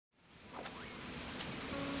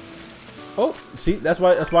Oh, see, that's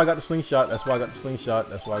why I got the slingshot. That's why I got the slingshot.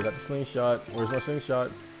 That's why I got the slingshot. Where's my slingshot?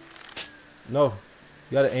 No.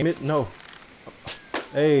 You gotta aim it? No.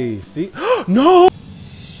 Hey, see? No!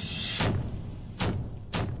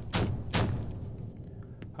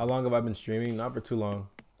 How long have I been streaming? Not for too long.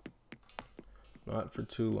 Not for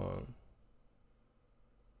too long.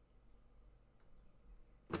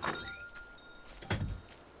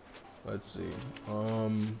 Let's see.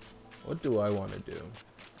 What do I want to do?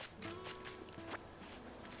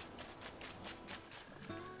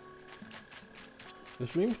 The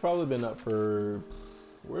stream's probably been up for...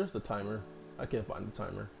 Where's the timer? I can't find the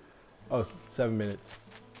timer. Oh, 7 minutes.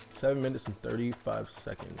 7 minutes and 35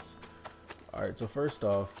 seconds. Alright, so first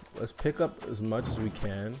off, let's pick up as much as we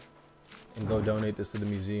can and go donate this to the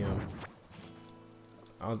museum.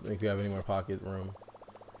 I don't think we have any more pocket room.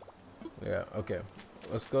 Yeah, okay.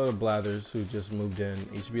 Let's go to Blathers, who just moved in.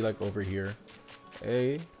 He should be like over here.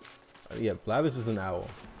 Hey. Yeah, Blathers is an owl.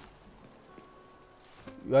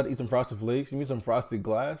 You gotta eat some Frosted Flakes? You mean some Frosted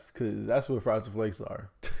Glass? Cause that's what Frosted Flakes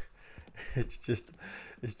are. it's just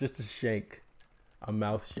a shank. A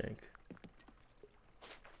mouth shank.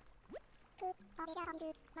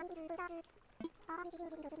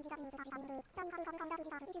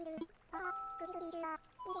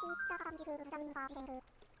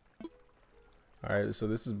 Alright, so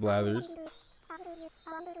this is Blathers.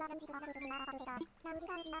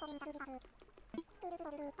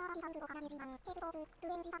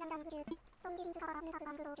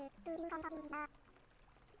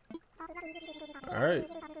 Alright.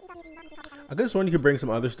 I could have sworn you could bring some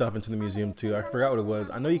other stuff into the museum too. I forgot what it was.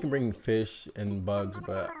 I know you can bring fish and bugs,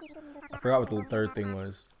 but I forgot what the third thing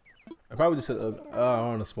was. I probably just said, oh, I don't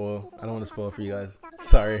want to spoil. I don't want to spoil for you guys.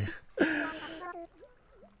 Sorry.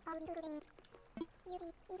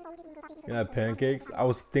 You have pancakes? I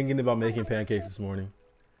was thinking about making pancakes this morning.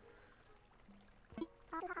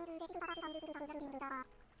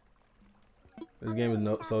 This game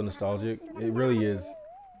is so nostalgic. It really is.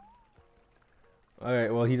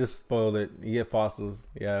 Alright, well, he just spoiled it. You get fossils.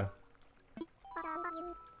 Yeah.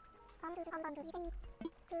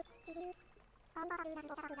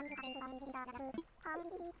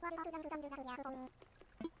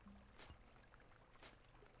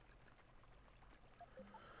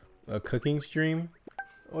 A cooking stream?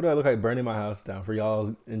 What do I look like burning my house down for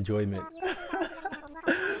y'all's enjoyment?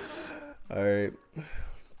 Alright.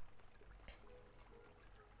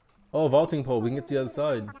 Oh, vaulting pole. We can get to the other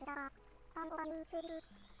side.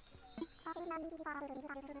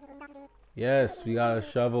 Yes, we got a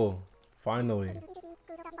shovel. Finally.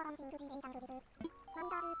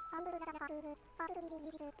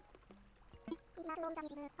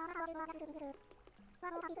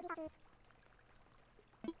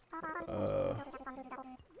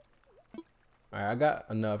 Alright, I got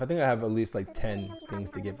enough. I think I have at least like 10 things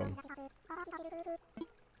to give them.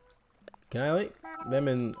 Can I like them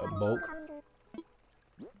in a bulk?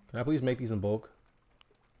 Can I please make these in bulk?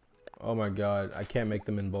 Oh my god, I can't make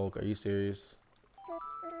them in bulk. Are you serious?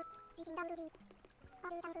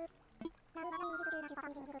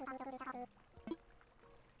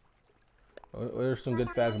 What are some good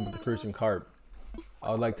facts about the Crucian carp?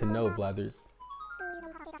 I would like to know, Blathers.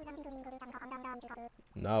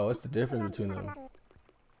 No, what's the difference between them?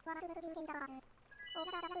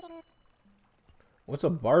 What's a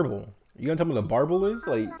barbel? You gonna tell me what a barbel is?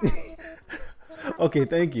 Like, okay,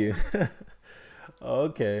 thank you.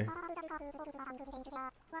 Okay.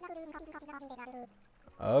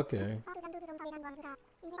 Okay.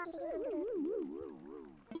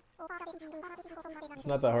 It's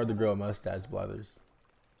not that hard to grow a mustache, Blathers.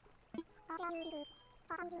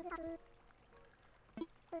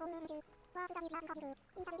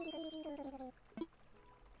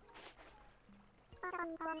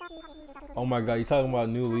 Oh my god, you talking about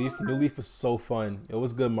New Leaf? New Leaf was so fun. It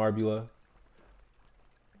was good, Marbula.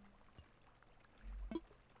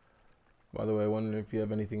 By the way, I wonder if you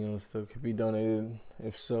have anything else that could be donated.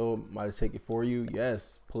 If so, might I take it for you?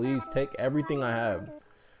 Yes, please take everything I have.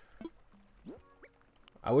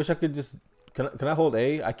 I wish I could just... Can I hold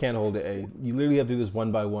A? I can't hold A. You literally have to do this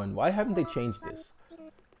one by one. Why haven't they changed this?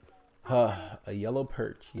 A yellow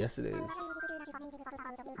perch. Yes, it is.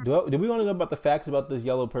 Do we want to know about the facts about this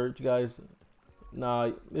yellow perch, guys?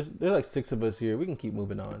 Nah, there's like 6 of us here. We can keep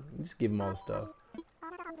moving on. Just give them all the stuff.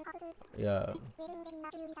 Yeah.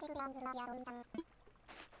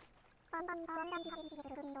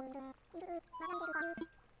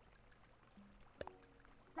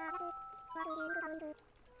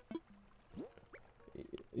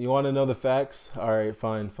 You want to know the facts? Alright,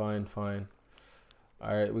 fine.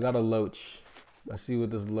 Alright, we got a loach. Let's see what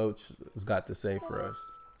this loach has got to say for us.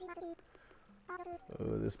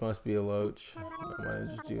 This must be a loach. I might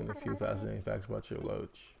interest you in a few fascinating facts about your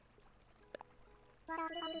loach.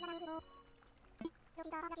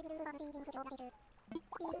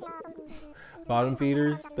 Bottom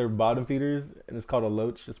feeders? They're bottom feeders, and it's called a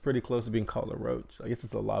loach. It's pretty close to being called a roach. I guess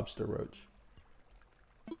it's a lobster roach.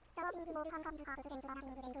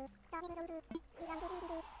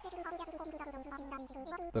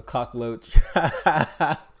 The cockloach.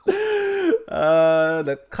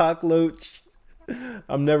 The cockloach.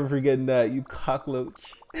 I'm never forgetting that. You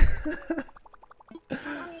cockloach.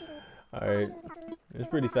 Alright. It's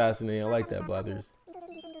pretty fascinating. I like that, Blathers.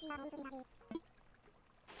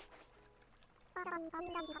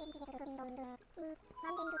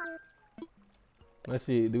 Let's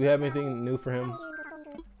see. Do we have anything new for him?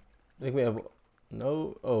 I think we have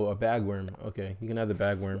no. Oh, a bagworm. Okay, you can have the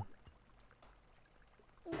bagworm.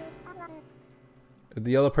 If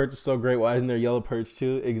the yellow perch is so great, why isn't there yellow perch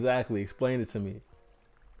too? Exactly. Explain it to me.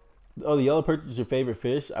 Oh, the yellow perch is your favorite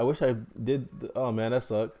fish? I wish I did. Oh man, that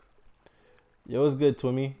sucks. Yo, what's good,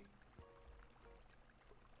 Twimmy?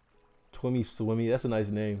 Twimmy Swimmy. That's a nice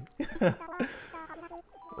name.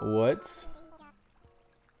 What?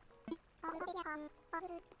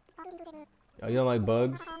 Oh, you don't like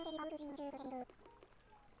bugs?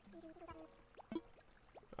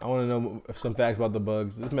 I want to know some facts about the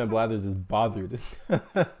bugs. This man Blathers is bothered.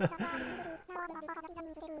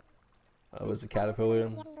 Oh, it's a caterpillar.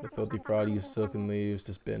 The filthy fraud used silk and leaves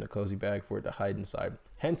to spin a cozy bag for it to hide inside.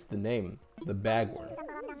 Hence the name, the bagworm.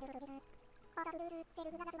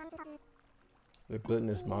 The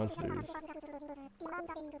gluttonous monsters.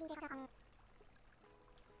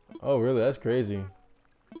 Oh, really? That's crazy.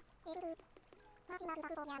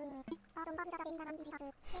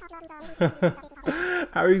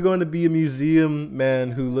 How are you going to be a museum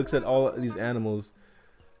man who looks at all these animals?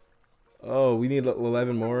 Oh, we need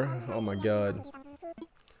 11 more? Oh my god.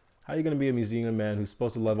 How are you going to be a museum man who's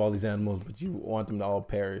supposed to love all these animals, but you want them to all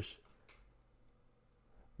perish?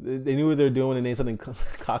 They knew what they were doing and named something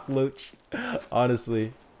cockloach.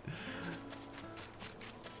 Honestly.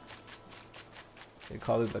 They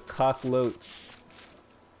call it the cockloach.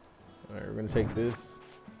 Alright, we're going to take this,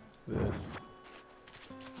 this,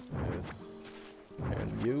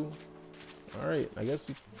 and you. Alright, I guess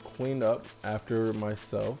we cleaned up after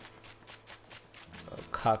myself.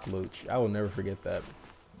 Cockloach. I will never forget that.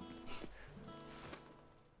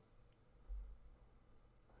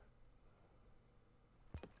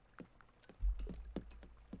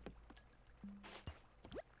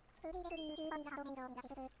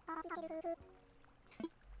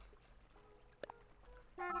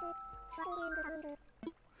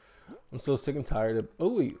 I'm so sick and tired of. Oh,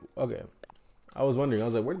 wait, okay. I was wondering. I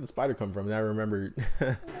was like, where did the spider come from? And I remembered.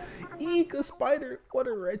 Eek, a spider! What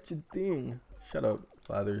a wretched thing! Shut up,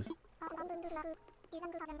 Blathers.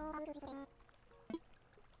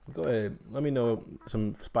 Go ahead. Let me know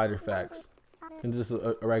some spider facts. And just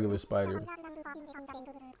a regular spider.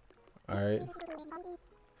 All right.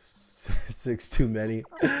 6 too many.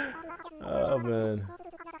 Oh man.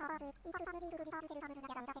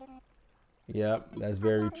 Yep, that's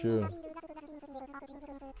very true.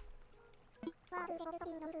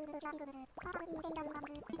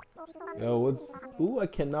 Yo, what's... Ooh, I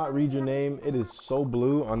cannot read your name. It is so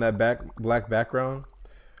blue on that black background.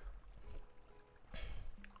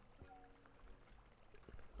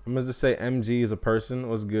 I'm gonna just say MG is a person.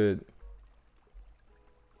 What's good?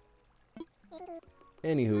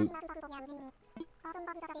 Anywho.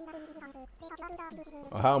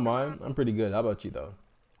 Oh, how am I? I'm pretty good. How about you though?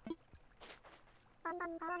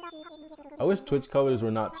 I wish Twitch colors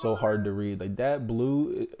were not so hard to read. Like that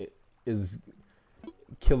blue is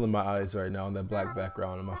killing my eyes right now on that black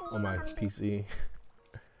background on my PC.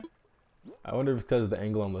 I wonder if it's because of the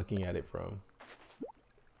angle I'm looking at it from.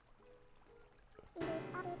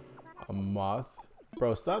 A moth?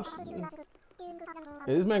 Bro, stop.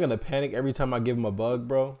 Is this man gonna panic every time I give him a bug,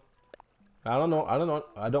 bro? I don't know.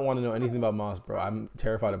 I don't want to know anything about moths, bro. I'm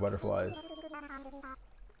terrified of butterflies.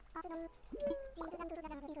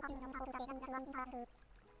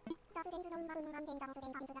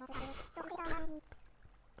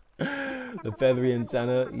 The feathery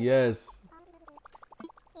antenna, yes.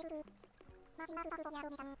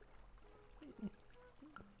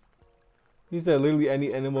 He said literally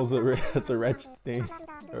any animal's that's a wretched thing.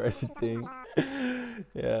 A wretched thing.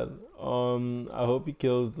 Yeah. I hope he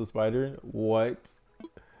kills the spider. What?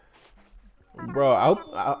 Bro,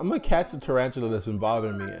 I'm gonna catch the tarantula that's been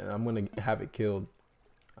bothering me and I'm gonna have it killed.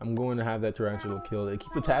 I'm going to have that tarantula killed. It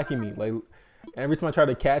keeps attacking me. Like every time I try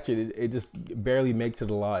to catch it, it just barely makes it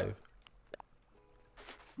alive.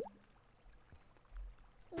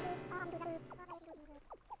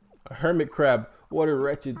 A hermit crab. What a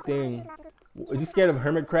wretched thing. Is he scared of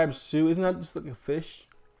hermit crab's shoe? Isn't that just like a fish?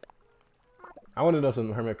 I want to know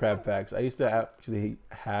some hermit crab facts. I used to actually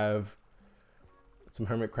have some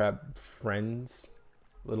hermit crab friends,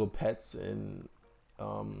 little pets in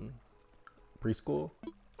preschool.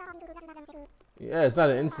 Yeah, it's not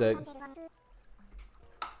an insect.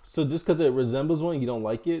 So just because it resembles one, you don't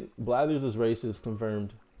like it? Blathers is racist,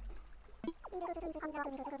 confirmed.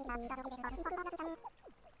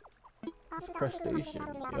 It's crustacean.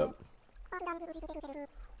 Yep.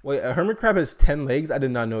 Wait, a hermit crab has 10 legs? I did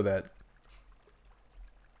not know that.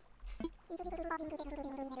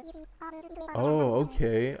 Oh,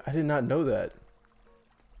 okay. I did not know that.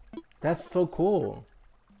 That's so cool.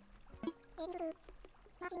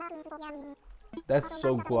 That's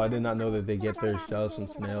so cool. I did not know that they get their shells from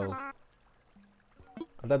snails.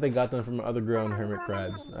 I thought they got them from other grown hermit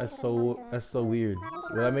crabs. That's so weird.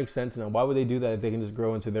 Well, that makes sense now. Why would they do that if they can just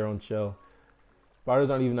grow into their own shell?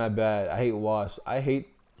 Spiders aren't even that bad. I hate wasps. I hate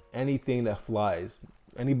anything that flies.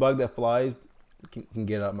 Any bug that flies can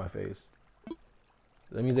get out my face.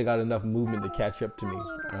 That means they got enough movement to catch up to me.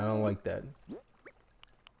 I don't like that.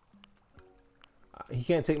 He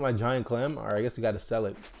can't take my giant clam? Alright, I guess we gotta sell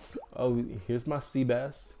it. Oh, here's my sea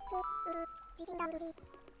bass.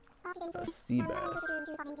 A sea bass.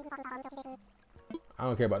 I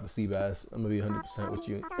don't care about the sea bass. I'm gonna be 100% with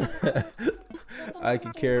you. I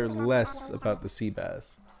could care less about the sea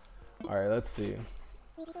bass. Alright, let's see.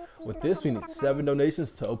 With this, we need 7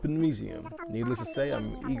 donations to open the museum. Needless to say,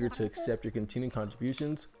 I'm eager to accept your continued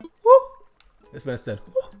contributions. Woo! This man said,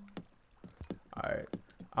 woo! Alright.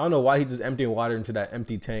 I don't know why he's just emptying water into that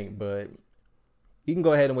empty tank, but he can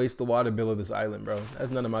go ahead and waste the water bill of this island, bro. That's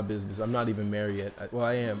none of my business. I'm not even married yet. Well,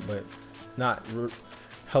 I am, but not.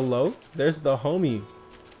 Hello? There's the homie.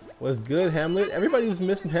 What's good, Hamlet? Everybody was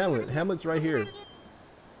missing Hamlet. Hamlet's right here.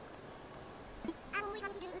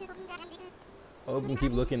 I hope we can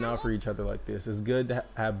keep looking out for each other like this. It's good to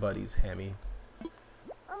have buddies, Hammy.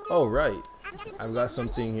 Oh, right. I've got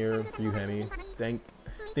something here for you, Hammy.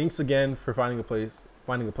 Thanks again for finding a place.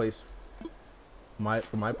 For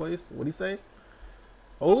my place? What do you say?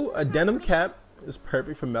 Oh, a denim cap is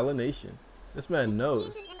perfect for melanation. This man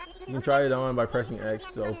knows. You can try it on by pressing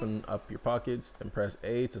X to open up your pockets, then press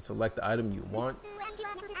A to select the item you want.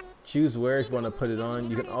 Choose where if you want to put it on.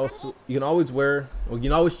 You can always wear, or you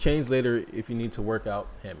can always change later if you need to work out,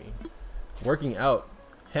 Hammy. Working out.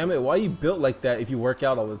 Hamlet, why are you built like that if you work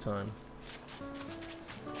out all the time?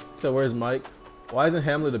 So where's Mike? Why isn't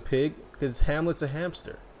Hamlet a pig? Because Hamlet's a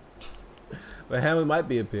hamster. But Hamlet might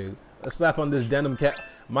be a pig. Let's slap on this denim cap.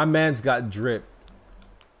 My man's got drip.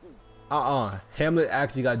 Hamlet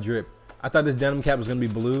actually got drip. I thought this denim cap was gonna be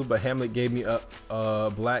blue, but Hamlet gave me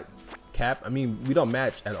a black cap. I mean, we don't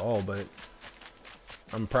match at all, but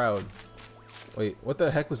I'm proud. Wait, what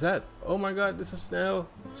the heck was that? Oh my god, this is a snail.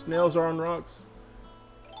 Snails are on rocks.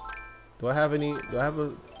 Do I have any?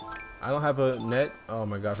 I don't have a net. Oh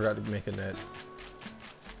my god, I forgot to make a net.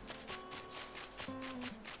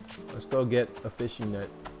 Let's go get a fishing net.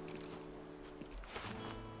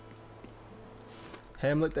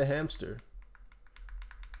 Hamlet the hamster.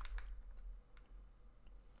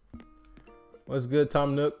 What's good,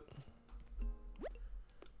 Tom Nook?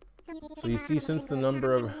 So you see, since the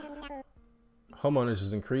number of homeowners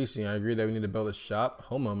is increasing, I agree that we need to build a shop.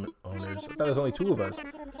 Homeowners. I thought there's only 2 of us.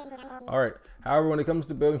 Alright. However, when it comes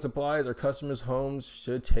to building supplies, our customers' homes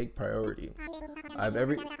should take priority. I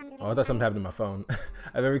thought something happened to my phone. I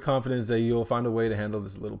have every confidence that you'll find a way to handle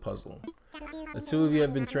this little puzzle. The 2 of you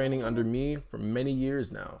have been training under me for many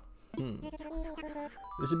years now.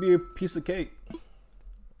 This should be a piece of cake.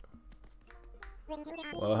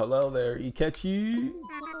 Well, hello there, Ikechi.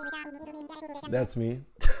 That's me.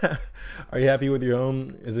 Are you happy with your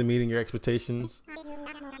home? Is it meeting your expectations?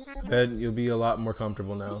 Bet you'll be a lot more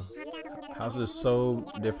comfortable now. Houses are so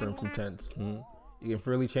different from tents. You can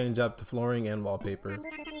freely change up the flooring and wallpaper.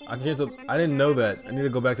 I didn't know that. I need to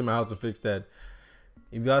go back to my house and fix that.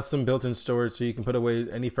 You've got some built-in storage so you can put away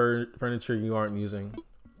any furniture you aren't using.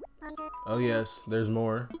 Oh yes, there's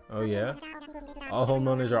more. Oh yeah? All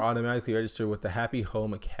homeowners are automatically registered with the Happy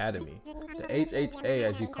Home Academy. The HHA,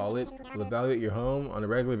 as you call it, will evaluate your home on a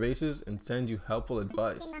regular basis and send you helpful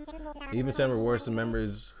advice. They even send rewards to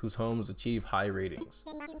members whose homes achieve high ratings.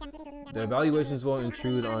 The evaluations won't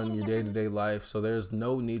intrude on your day-to-day life, so there's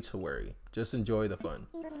no need to worry. Just enjoy the fun.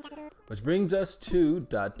 Which brings us to ...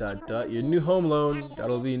 your new home loan.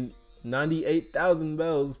 That'll be 98,000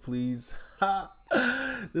 bells, please. Ha!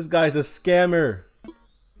 This guy's a scammer.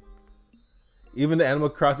 Even the Animal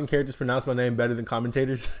Crossing characters pronounce my name better than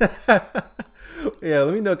commentators. Yeah,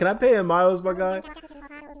 let me know. Can I pay in miles, my guy?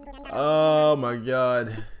 Oh my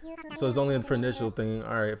god. So it's only for initial thing.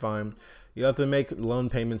 Alright, fine. You have to make loan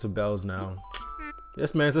payments of bells now.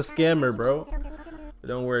 This man's a scammer, bro. But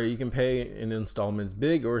don't worry, you can pay in installments,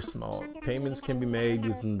 big or small. Payments can be made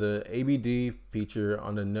using the ABD feature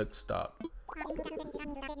on the Nook stop.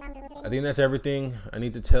 I think that's everything I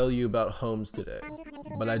need to tell you about homes today.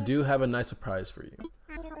 But I do have a nice surprise for you.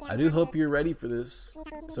 I do hope you're ready for this.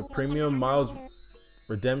 It's a premium miles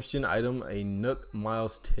redemption item, a Nook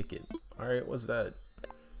Miles ticket. Alright, what's that?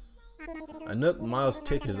 A Nook Miles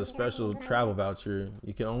ticket is a special travel voucher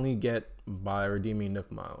you can only get by redeeming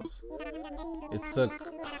Nook Miles. It's a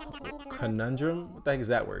conundrum? What the heck is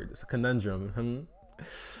that word? It's a conundrum.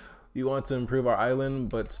 You want to improve our island,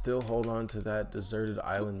 but still hold on to that deserted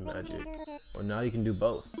island magic. Well, now you can do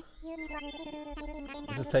both.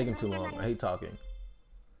 This is taking too long. I hate talking.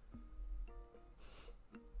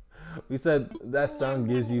 We said that sound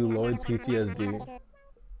gives you Lloyd PTSD.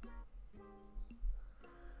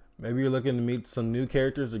 Maybe you're looking to meet some new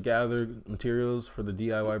characters or gather materials for the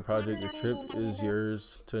DIY project. Your trip is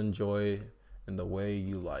yours to enjoy in the way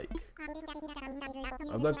you like.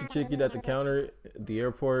 I've left a ticket at the counter at the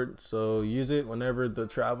airport, so use it whenever the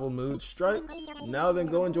travel mood strikes. Now then,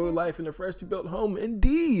 go enjoy life in a freshly built home.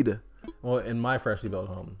 Indeed! Well, in my freshly built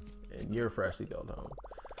home. In your freshly built home.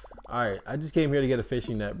 Alright, I just came here to get a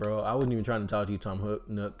fishing net, bro. I wasn't even trying to talk to you, Tom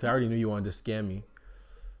Nook. I already knew you wanted to scam me.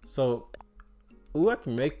 So... ooh, I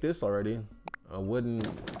can make this already. A wooden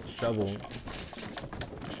shovel.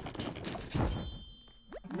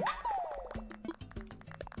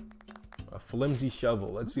 A flimsy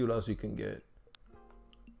shovel. Let's see what else we can get.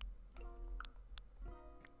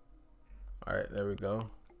 Alright, there we go.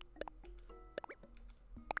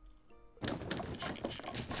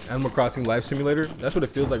 Animal Crossing Life Simulator. That's what it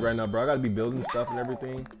feels like right now, bro. I gotta be building stuff and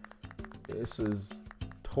everything. This is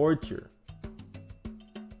torture.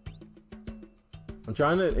 I'm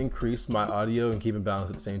trying to increase my audio and keep it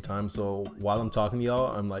balanced at the same time, so while I'm talking to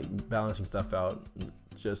y'all, I'm like balancing stuff out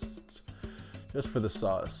just for the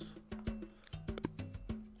sauce.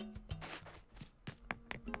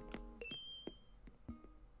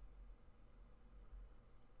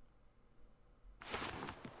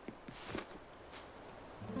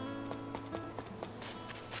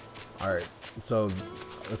 Alright, so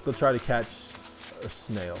let's go try to catch a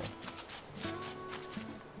snail.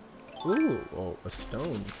 Ooh, oh, a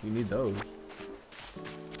stone. You need those.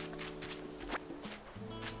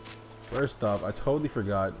 First off, I totally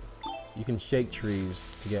forgot. You can shake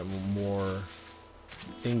trees to get more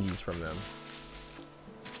thingies from them.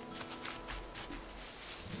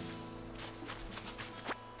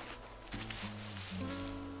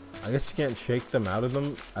 I guess you can't shake them out of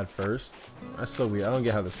them at first. That's so weird. I don't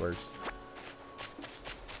get how this works.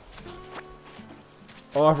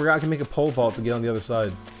 Oh, I forgot I can make a pole vault to get on the other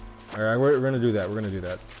side. Alright, we're gonna do that. We're gonna do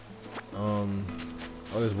that. Oh,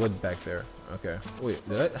 there's wood back there. Okay. Wait,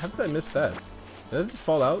 how did I miss that? Did it just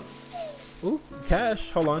fall out? Ooh,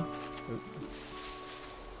 cash. Hold on.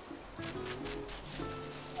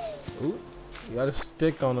 Ooh, you got a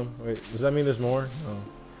stick on them. Wait, does that mean there's more? No.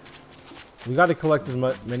 We got to collect as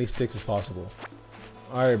many sticks as possible.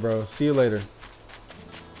 Alright, bro. See you later.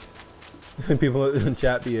 People in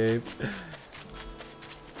chat behave.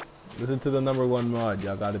 Listen to the #1 mod.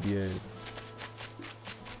 Y'all gotta behave.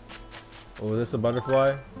 Oh, is this a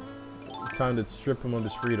butterfly? Time to strip him of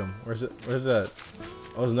his freedom. Where's it? Where's that?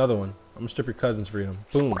 Oh, there's another one. I'm gonna strip your cousin's freedom.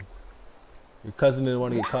 Boom. Your cousin didn't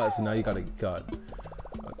want to get caught, so now you gotta get caught.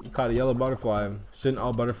 You caught a yellow butterfly. Shouldn't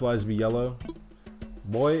all butterflies be yellow?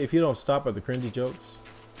 Boy, if you don't stop at the cringy jokes.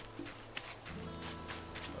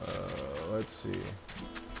 Let's see.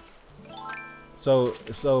 So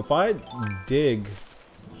if I dig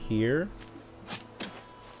here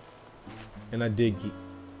and I dig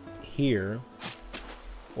here,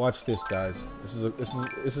 watch this, guys. This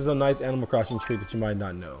is a nice Animal Crossing trick that you might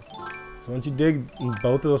not know. So once you dig in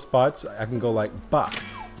both of those spots, I can go like bah,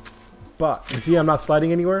 bah. And see, I'm not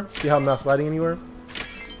sliding anywhere. See how I'm not sliding anywhere?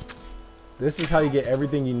 This is how you get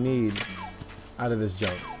everything you need out of this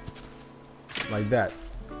junk, like that.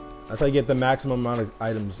 That's how you get the maximum amount of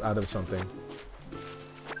items out of something.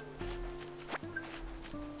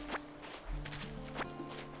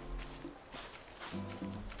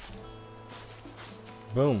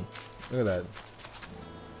 Boom. Look at that.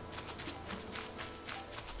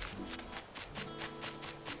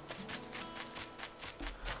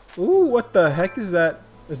 Ooh, what the heck is that?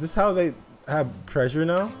 Is this how they have treasure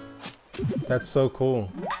now? That's so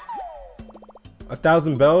cool.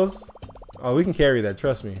 1,000 bells? Oh, we can carry that,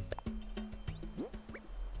 trust me.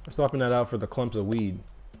 I'm swapping that out for the clumps of weed.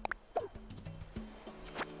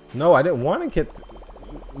 No, I didn't want to get...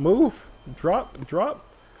 Move. Drop. Drop.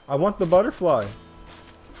 I want the butterfly.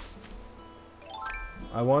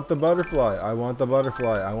 I want the butterfly. I want the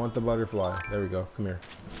butterfly. I want the butterfly. There we go. Come here.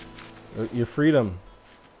 Your freedom.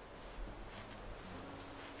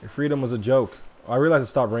 Your freedom was a joke. Oh, I realized it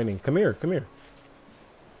stopped raining. Come here. Come here.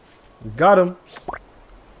 Got him.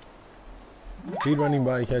 Speed running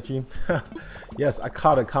by Ikechi. Yes, I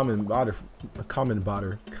caught a common butterfly.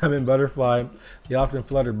 He often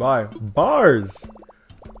fluttered by. Bars.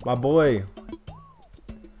 My boy.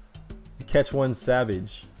 Catch one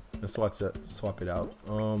savage. Let's swap it out.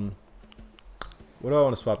 What do I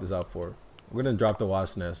want to swap this out for? We're gonna drop the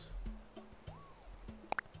wasp nest.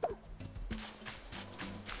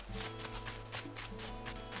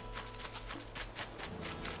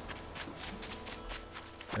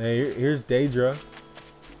 Hey, here's Daedra.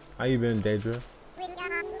 How you been, Daedra?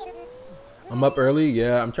 I'm up early.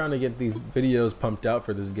 Yeah, I'm trying to get these videos pumped out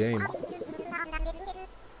for this game.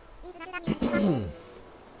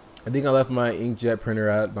 I think I left my inkjet printer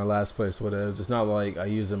at my last place. What it is? It's not like I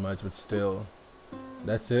use it much, but still.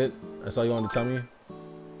 That's it? That's all you want to tell me?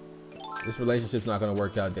 This relationship's not going to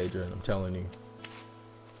work out, Daedra. I'm telling you.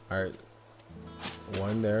 Alright.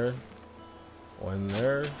 One there. One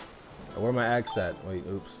there. Where my axe at? Wait,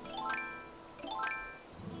 oops.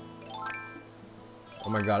 Oh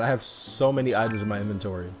my god, I have so many items in my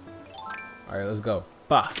inventory. Alright, let's go.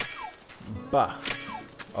 Bah! Bah!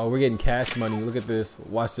 Oh, we're getting cash money. Look at this.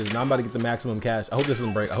 Watch this. Now I'm about to get the maximum cash. I hope this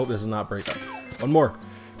doesn't break. I hope this does not break. One more.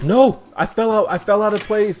 No! I fell out. I fell out of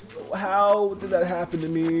place. How did that happen to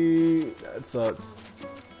me? That sucks.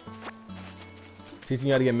 Teaching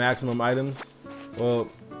you how to get maximum items? Well,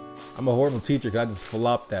 I'm a horrible teacher because I just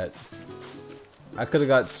flopped that. I could have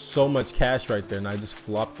got so much cash right there and I just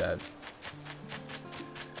flopped that.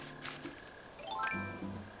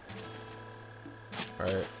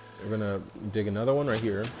 Alright, we're gonna dig another one right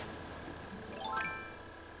here.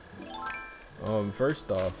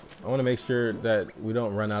 First off, I want to make sure that we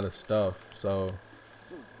don't run out of stuff, so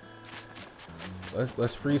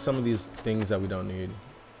let's free some of these things that we don't need.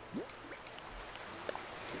 I'm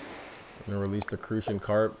gonna release the Crucian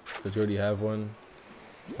carp because you already have one,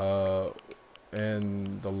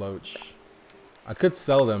 and the loach. I could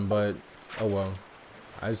sell them, but oh well.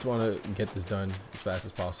 I just want to get this done as fast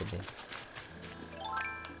as possible.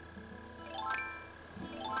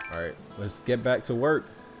 Alright, let's get back to work.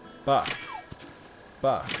 Bah.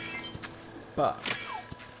 Bah. Bah.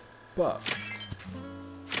 Bah.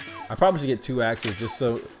 I probably should get 2 axes just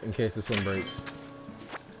so in case this one breaks.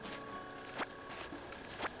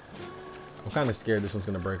 I'm kind of scared this one's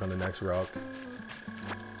gonna break on the next rock.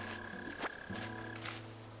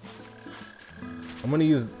 I'm gonna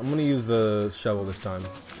use the shovel this time,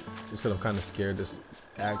 just because I'm kind of scared this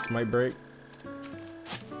axe might break.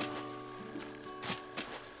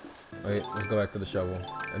 Wait, let's go back to the shovel.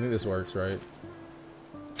 I think this works, right?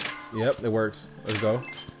 Yep, it works. Let's go.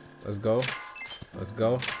 Let's go. Let's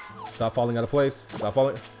go. Stop falling out of place. Stop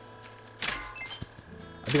falling.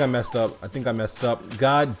 I think I messed up. I think I messed up.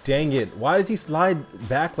 God dang it. Why does he slide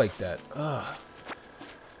back like that? Ugh.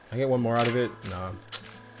 I get one more out of it? Nah.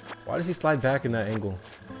 Why does he slide back in that angle?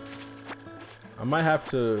 I might have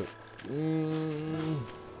to...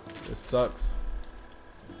 This sucks.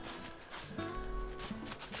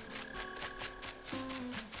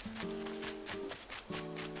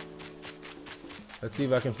 Let's see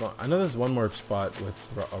if I can find... I know there's one more spot with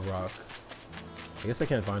a rock. I guess I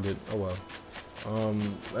can't find it. Oh well.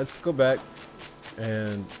 Let's go back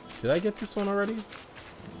and... Did I get this one already?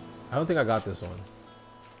 I don't think I got this one.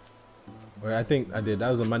 Wait, I think I did. That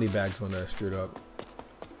was the money bags one that I screwed up.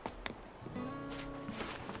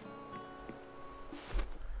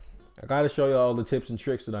 I gotta show you all the tips and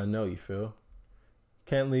tricks that I know, you feel?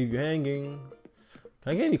 Can't leave you hanging.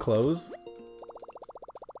 Can I get any clothes?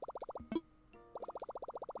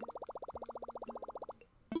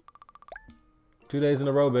 Two days in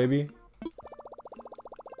a row, baby.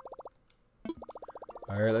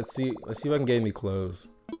 Alright, let's see if I can get any clothes.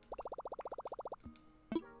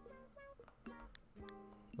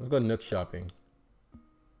 Let's go Nook shopping.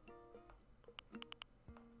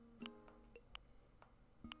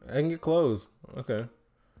 I can get clothes. Okay.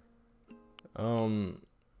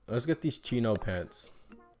 Let's get these chino pants.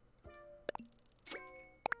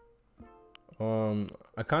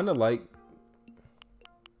 I kind of like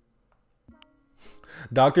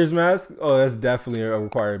doctor's mask. Oh, that's definitely a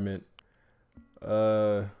requirement.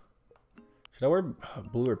 Should I wear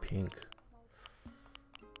blue or pink?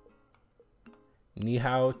 Ni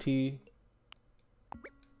hao tea.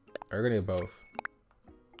 We're gonna get both.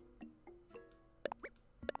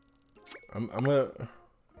 I'm gonna.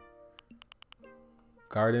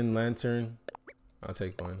 Garden lantern. I'll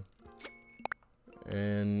take one.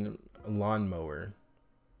 And a lawnmower.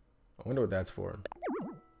 I wonder what that's for.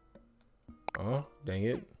 Oh, dang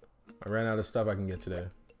it. I ran out of stuff I can get today.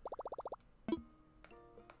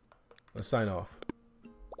 Let's sign off.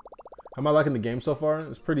 How am I liking the game so far?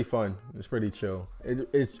 It's pretty fun. It's pretty chill.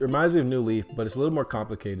 It reminds me of New Leaf, but it's a little more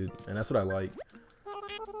complicated, and that's what I like.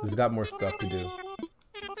 It's got more stuff to do.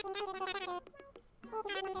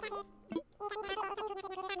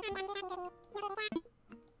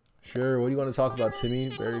 Sure, what do you want to talk about, Timmy?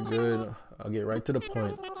 Very good. I'll get right to the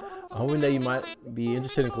point. I'm hoping that you might be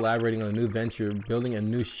interested in collaborating on a new venture, building a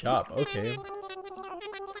new shop. Okay.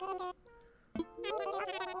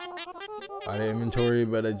 I have inventory,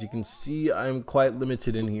 but as you can see, I'm quite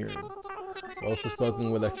limited in here. I've also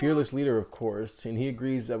spoken with a fearless leader, of course, and he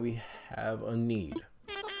agrees that we have a need.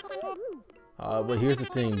 But here's the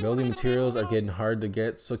thing, building materials are getting hard to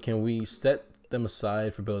get, so can we set them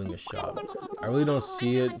aside for building a shop? I really don't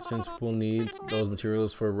see it since we'll need those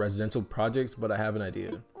materials for residential projects, but I have an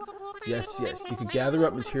idea. Yes, you could gather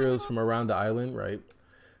up materials from around the island, right?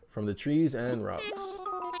 From the trees and rocks.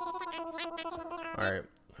 Alright.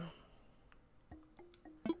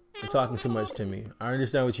 You're talking too much, Timmy. I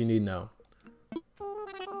understand what you need now.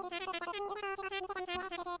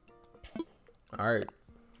 Alright.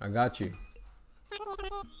 I got you.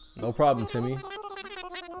 No problem, Timmy.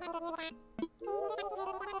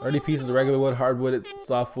 30 pieces of regular wood, hardwood,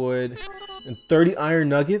 softwood, and 30 iron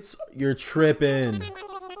nuggets? You're tripping.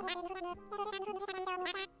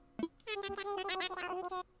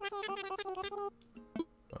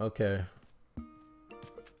 Okay.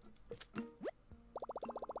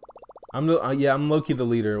 I'm low-key the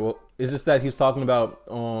leader. Well, it's just that he's talking about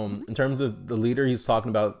in terms of the leader, he's talking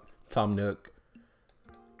about Tom Nook.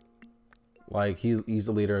 Like he's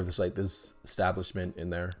the leader of this this establishment in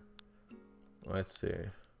there. Let's see.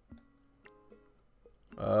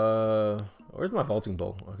 Where's my vaulting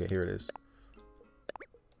bowl? Okay, here it is.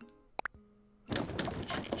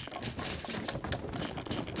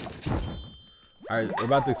 Alright, we're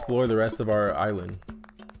about to explore the rest of our island.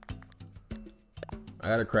 I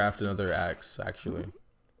gotta craft another axe, actually.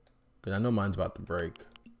 Because I know mine's about to break.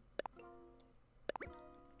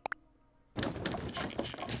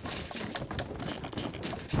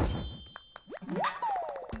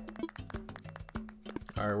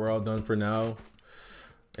 Alright, we're all done for now.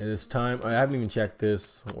 It is time. I haven't even checked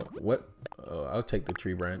this. What? Oh, I'll take the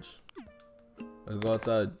tree branch. Let's go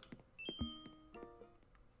outside.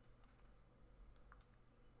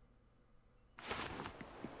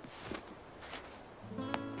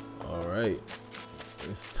 Alright.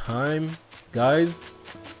 It's time. Guys,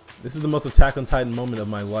 this is the most Attack on Titan moment of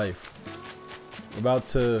my life. We're about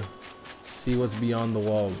to see what's beyond the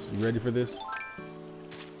walls. You ready for this?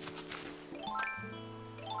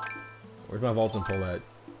 Where's my vaulting pole at?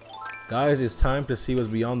 Guys, it's time to see what's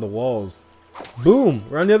beyond the walls. Boom!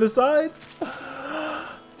 We're on the other side.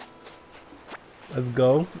 Let's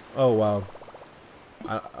go. Oh wow.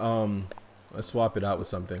 Let's swap it out with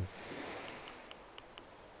something.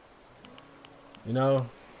 You know,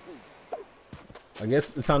 I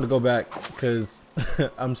guess it's time to go back because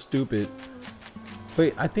I'm stupid.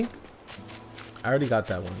 Wait, I think I already got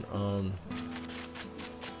that one.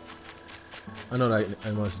 I know what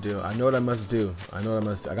I must do. I know what I must do. I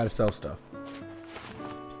gotta sell stuff.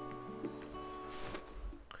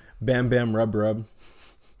 Bam, bam, rub, rub.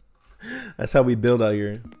 That's how we build out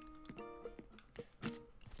here.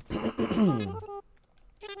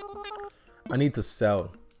 I need to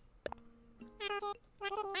sell.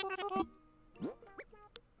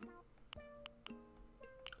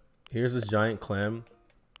 Here's this giant clam.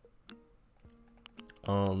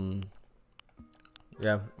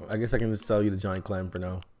 Yeah, I guess I can just sell you the giant clam for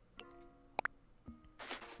now.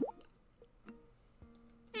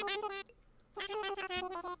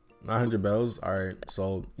 $900 bells. All right,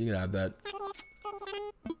 so you can have that.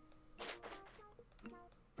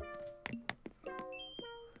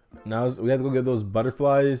 Now we have to go get those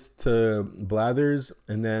butterflies to Blathers,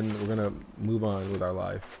 and then we're gonna move on with our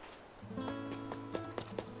life.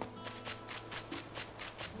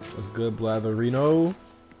 What's good, Blatherino?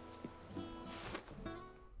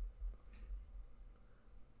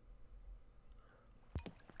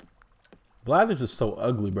 Blathers is so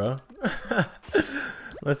ugly, bro.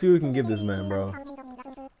 Let's see what we can give this man, bro.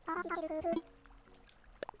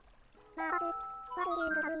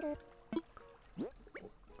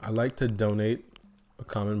 I like to donate a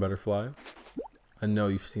common butterfly. I know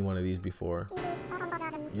you've seen one of these before.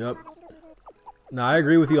 Yep. Nah, I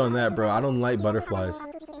agree with you on that, bro. I don't like butterflies.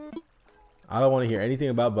 I don't want to hear anything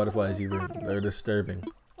about butterflies either. They're disturbing.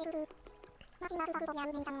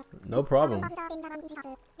 No problem.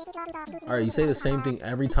 Alright, you say the same thing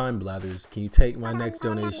every time, Blathers. Can you take my next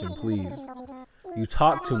donation, please? You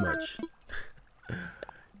talk too much.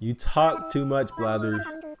 You talk too much, Blathers.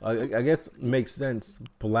 I guess it makes sense.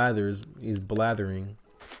 Blathers, he's blathering.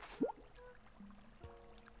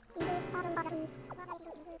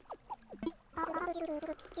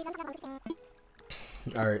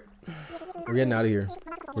 Alright, we're getting out of here.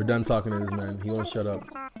 We're done talking to this man. He won't shut up.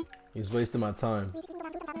 He's wasting my time.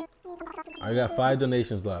 I got 5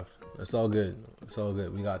 donations left. That's all good. It's all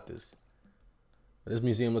good. We got this. This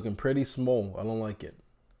museum looking pretty small. I don't like it.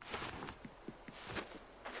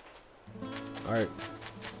 Alright.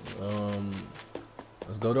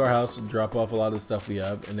 Let's go to our house, drop off a lot of the stuff we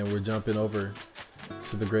have, and then we're jumping over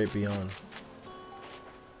to the great beyond.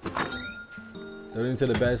 Donating to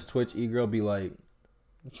the best Twitch e-girl be like...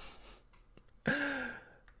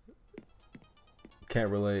 Can't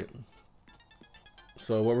relate.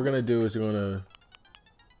 So what we're gonna do is we're gonna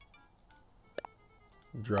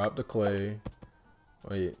drop the clay.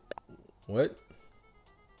 Wait, what?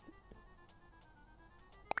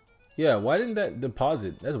 Yeah, why didn't that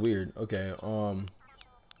deposit? That's weird. Okay, I'm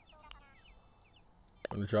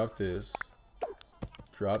gonna drop this,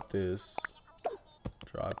 drop this,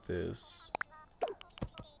 drop this,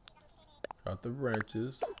 drop the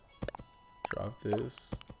branches, drop this.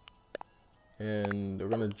 And we're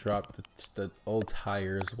gonna drop the old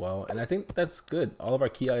tire as well, and I think that's good. All of our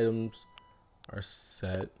key items are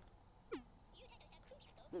set.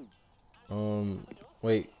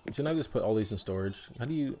 Wait, shouldn't I just put all these in storage? How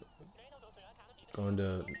do you go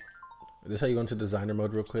into this? How you go into designer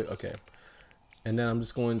mode real quick? Okay, and then I'm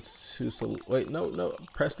just going to wait. No,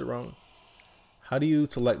 press the wrong. How do you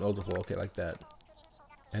select multiple? Okay, like that,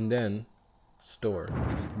 and then store.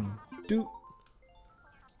 Doop.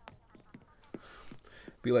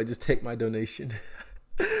 Be like, just take my donation.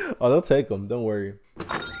 Oh, they'll take them. Don't worry.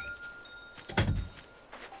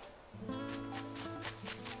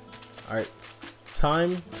 All right,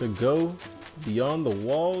 time to go beyond the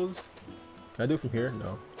walls. Can I do it from here?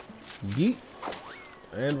 No. Yeet.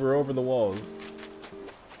 And we're over the walls.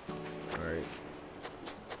 All right.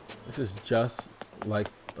 This is just like,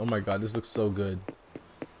 oh my God, this looks so good.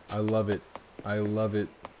 I love it. I love it.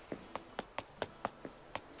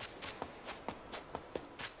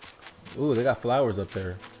 Ooh, they got flowers up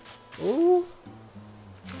there. Ooh.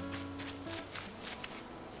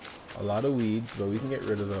 A lot of weeds, but we can get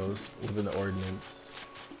rid of those with an ordinance.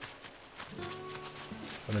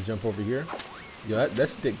 I'm gonna jump over here. Yo, that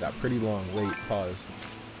stick got pretty long. Wait, pause.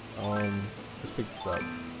 Let's pick this up.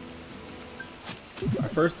 Our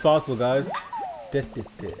first fossil, guys.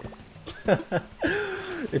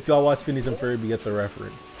 If y'all watch Phineas and Ferb, you get the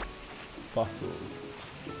reference. Fossils.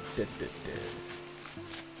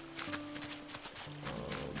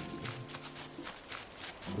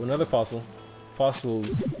 Another fossil.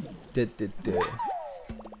 Fossils.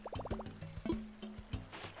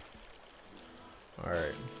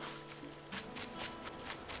 Alright.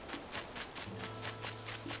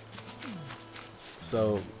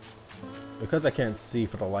 So, because I can't see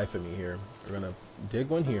for the life of me here, we're gonna dig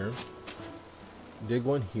one here. Dig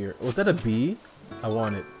one here. Oh, is that a bee? I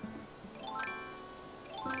want it.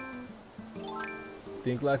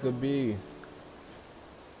 Think like a bee.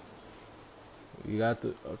 You got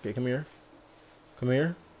the... Okay, come here. Come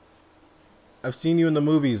here. I've seen you in the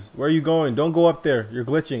movies. Where are you going? Don't go up there. You're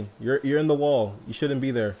glitching. You're in the wall. You shouldn't be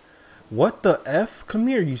there. What the F? Come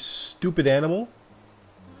here, you stupid animal.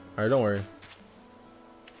 Alright, don't worry.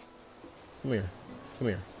 Come here. Come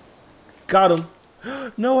here. Got him.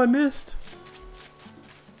 No, I missed.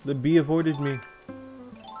 The bee avoided me.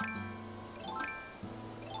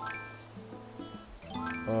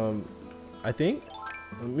 I think...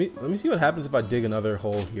 Let me see what happens if I dig another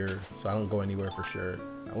hole here so I don't go anywhere for sure.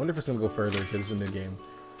 I wonder if it's gonna go further because this is a new game.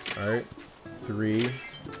 Alright. 3,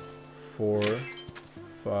 4,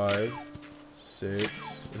 5, 6.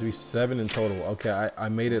 There's gonna be 7 in total. Okay, I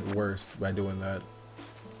made it worse by doing that.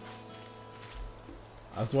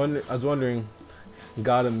 I was wondering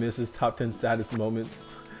gotta miss his top 10 saddest moments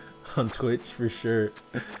on Twitch for sure.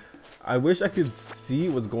 I wish I could see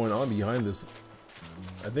what's going on behind this.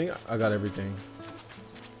 I think I got everything.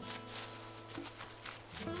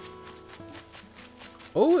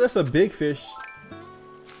 Oh, that's a big fish.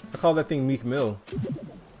 I call that thing Meek Mill.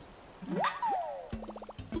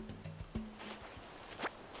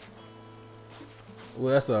 Oh,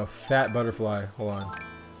 that's a fat butterfly. Hold on.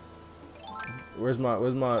 Where's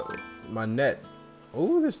my net?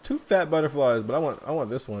 Oh, there's 2 fat butterflies, but I want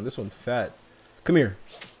this one. This one's fat. Come here.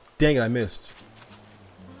 Dang it, I missed.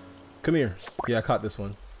 Come here. Yeah, I caught this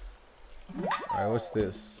one. Alright, what's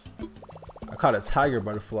this? I caught a tiger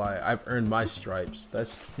butterfly. I've earned my stripes.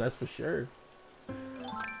 That's for sure.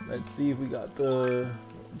 Let's see if we got the...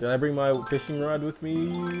 Did I bring my fishing rod with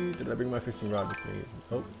me? Did I bring my fishing rod with me?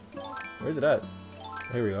 Oh, where's it at?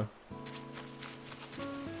 Here we go.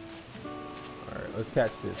 Alright, let's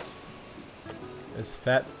catch this. It's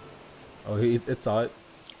fat. Oh, it saw it.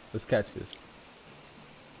 Let's catch this.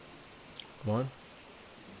 Come on.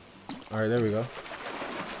 Alright, there we go.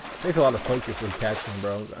 Takes a lot of focus when catching,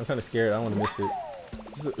 bro. I'm kind of scared. I don't want to miss it.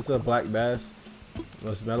 It's a black bass.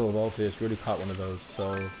 Most metal of all fish. Really caught one of those.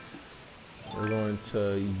 So we're going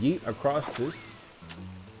to yeet across this.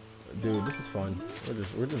 Dude, this is fun.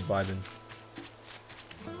 We're just vibing.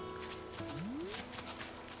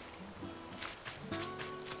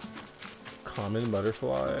 Common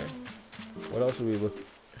butterfly. What else are we looking?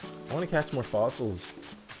 I want to catch more fossils.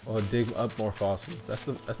 Or dig up more fossils.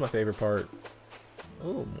 That's my favorite part.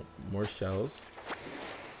 Oh, more shells.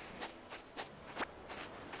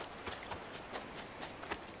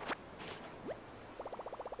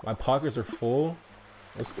 My pockets are full.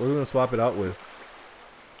 What are we gonna swap it out with?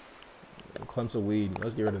 Clumps of weed.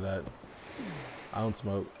 Let's get rid of that. I don't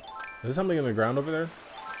smoke. Is there something in the ground over there?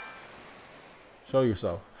 Show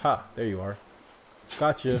yourself. Ha! There you are.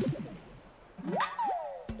 Gotcha.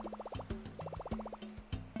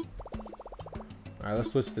 Alright,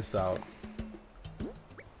 let's switch this out.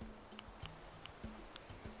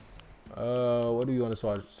 What do you want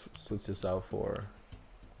to switch this out for?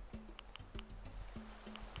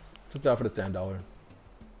 Switch out for the $10.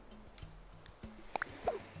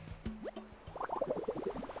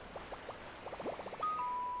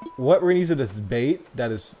 What we're gonna use it as bait?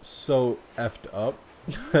 That is so effed up.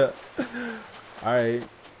 Alright.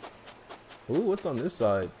 Ooh, what's on this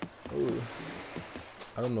side? Ooh.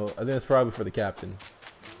 I don't know. I think it's probably for the captain.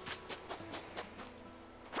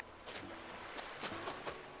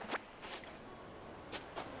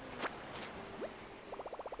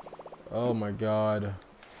 Oh my god.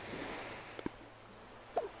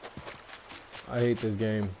 I hate this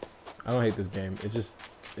game. I don't hate this game. It's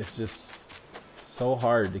just so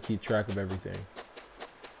hard to keep track of everything.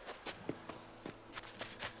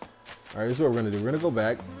 Alright, this is what we're gonna do. We're gonna go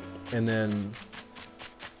back and then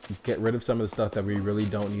get rid of some of the stuff that we really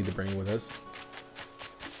don't need to bring with us.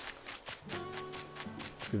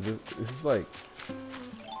 Because this is like...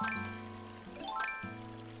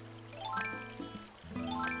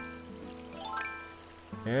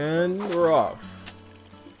 And we're off.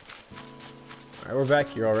 Alright, we're back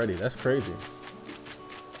here already. That's crazy.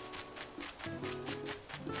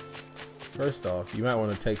 First off, you might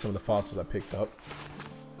want to take some of the fossils I picked up.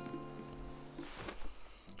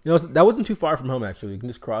 You know, that wasn't too far from home, actually. You can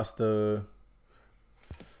just cross the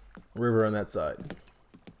river on that side.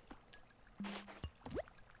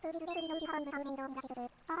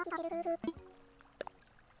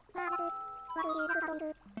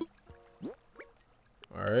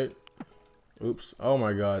 Alright. Oops. Oh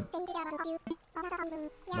my god.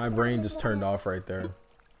 My brain just turned off right there.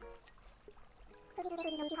 I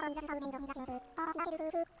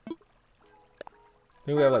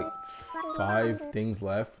think we have like 5 things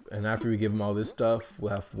left, and after we give them all this stuff,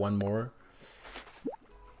 we'll have 1 more.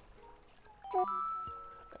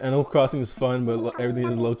 Animal Crossing is fun, but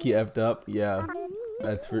everything is low-key effed up. Yeah,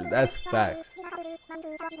 that's facts.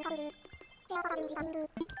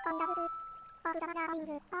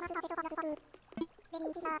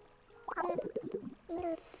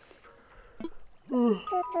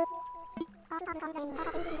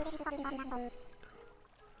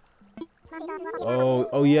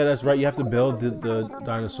 Oh yeah, that's right. You have to build the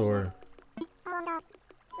dinosaur.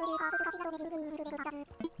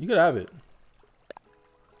 You could have it,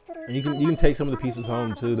 and you can take some of the pieces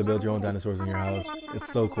home too to build your own dinosaurs in your house.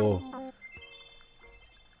 It's so cool.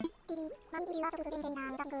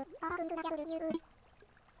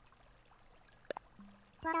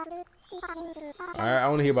 Alright, I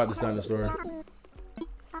want to hear about this dinosaur.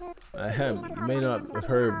 You may not have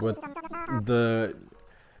heard, but the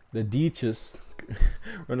Deechus,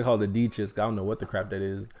 we're gonna call it the Deechus. I don't know what the crap that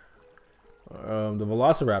is. The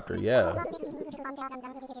Velociraptor, yeah.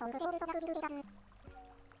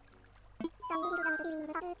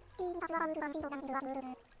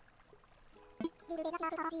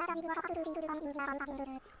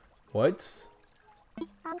 What?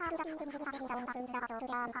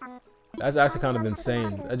 That's actually kind of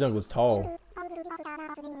insane. That junk was tall.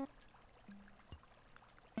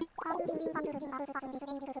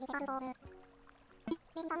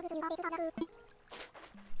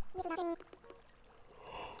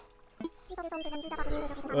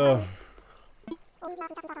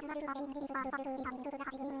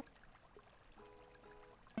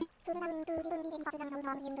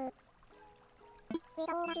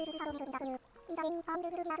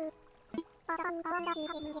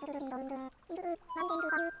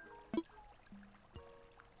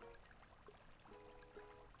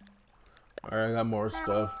 Alright, I got more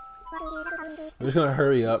stuff. I'm just gonna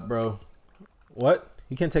hurry up, bro. What?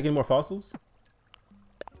 You can't take any more fossils?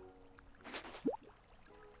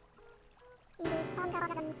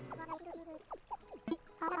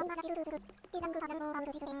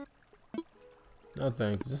 No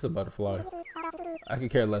thanks, it's just a butterfly. I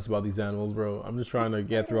could care less about these animals, bro. I'm just trying to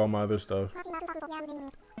get through all my other stuff.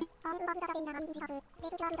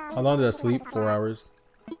 How long did I sleep? 4 hours.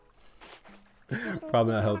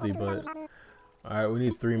 Probably not healthy, but... Alright, we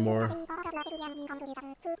need 3 more.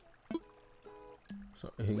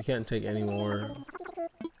 So, you can't take any more.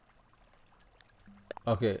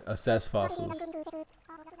 Okay, assess fossils.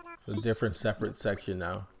 A different separate section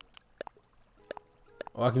now.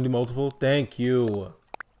 Oh, I can do multiple? Thank you.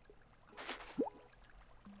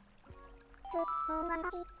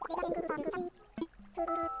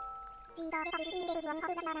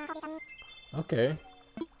 Okay.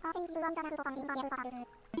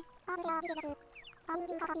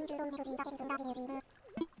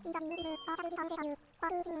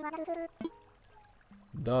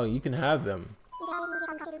 Dog, you can have them.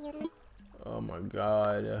 Oh my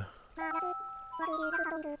god.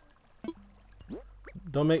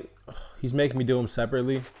 Don't make... He's making me do them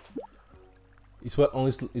separately. He slept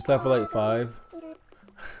for like 5.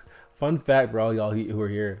 Fun fact for all y'all who are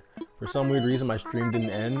here. For some weird reason, my stream didn't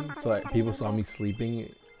end, so like, people saw me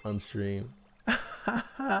sleeping on stream.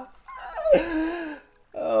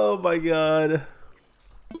 Oh my god.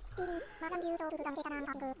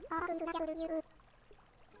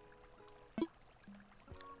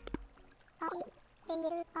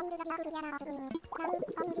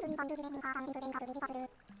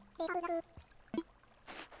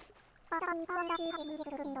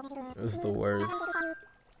 This is the worst.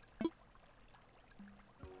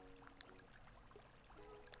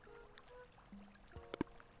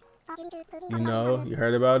 You know, you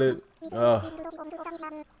heard about it? Oh,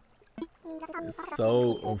 it's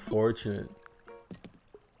so unfortunate.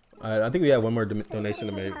 I think we have one more donation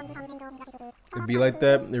to make. It be like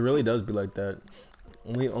that. It really does be like that.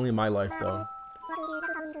 Only in my life though.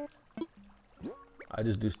 I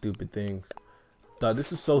just do stupid things. Dog,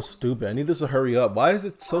 this is so stupid. I need this to hurry up. Why is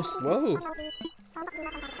it so slow?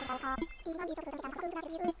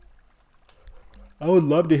 I would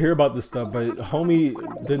love to hear about this stuff, but homie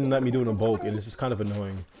didn't let me do it in bulk, and it's just kind of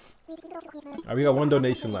annoying. Alright, we got 1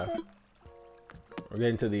 donation left. We're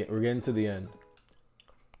getting to the end.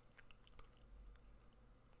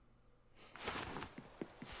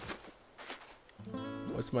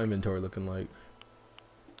 What's my inventory looking like?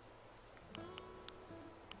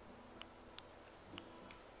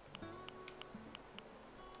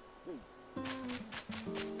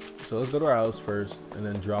 So let's go to our house first and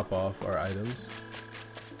then drop off our items.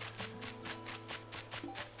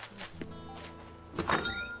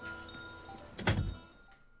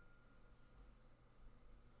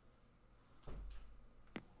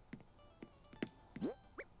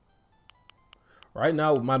 Right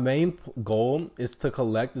now, my main goal is to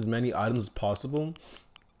collect as many items as possible.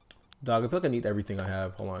 Dog, I feel like I need everything I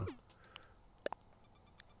have. Hold on.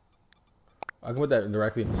 I can put that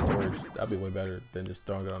directly into storage. That'd be way better than just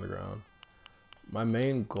throwing it on the ground. My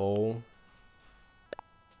main goal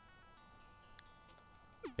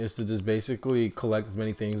is to just basically collect as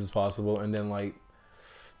many things as possible and then like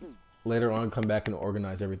later on come back and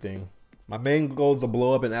organize everything. My main goal is to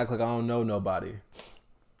blow up and act like I don't know nobody.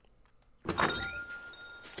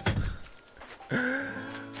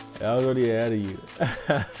 I was already ahead of you.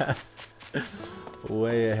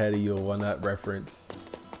 Way ahead of you on that reference.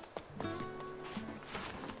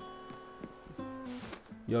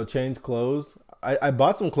 Yo, change clothes. I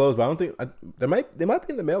bought some clothes, but I don't think they might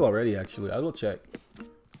be in the mail already. Actually, I'll go check.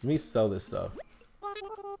 Let me sell this stuff.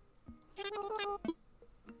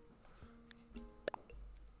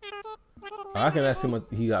 I can ask him what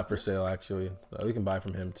he got for sale. Actually, we can buy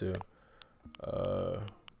from him too.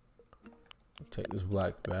 Take this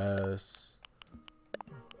black bass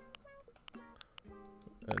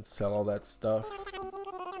and sell all that stuff.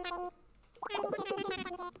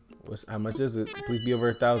 How much is it? Please be over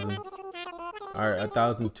 1,000. All right,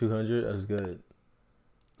 1,200. That's good.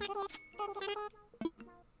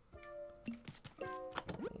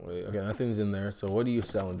 Wait, okay, nothing's in there. So what are you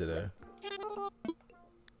selling today?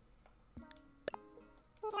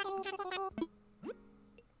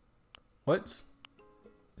 What?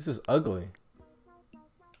 This is ugly.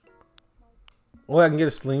 Oh, I can get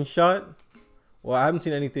a slingshot? Well, I haven't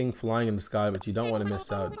seen anything flying in the sky, but you don't want to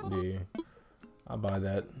miss out, do you? I'll buy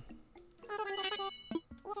that.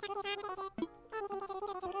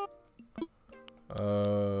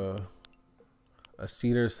 A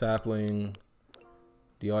cedar sapling,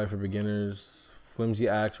 DIY for beginners, flimsy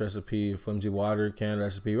axe recipe, flimsy water can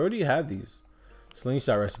recipe. Where do you have these?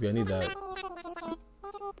 Slingshot recipe, I need that.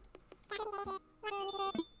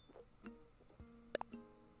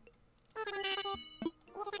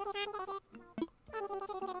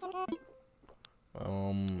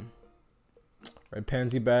 Red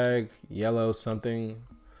pansy bag, yellow something.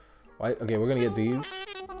 White. Okay, we're gonna get these.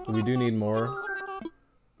 But we do need more.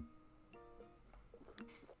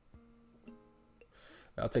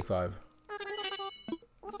 I'll take 5.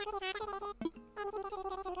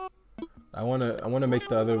 I wanna make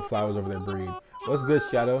the other flowers over there breed. What's good,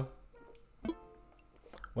 Shadow?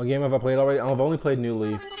 What game have I played already? I've only played New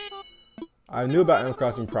Leaf. I knew about Animal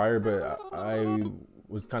Crossing prior, but I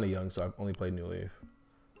was kind of young, so I've only played New Leaf.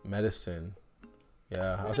 Medicine.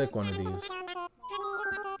 Yeah, I'll take one of these.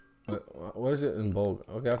 What is it in bulk?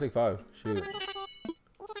 Okay, I'll take 5. Shoot.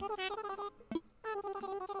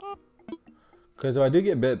 Because if I do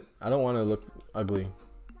get bit, I don't want to look ugly.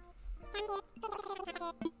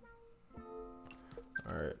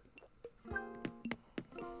 Alright.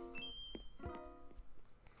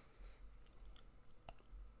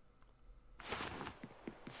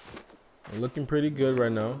 Looking pretty good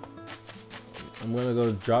right now. I'm gonna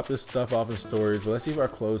go drop this stuff off in storage, but let's see if our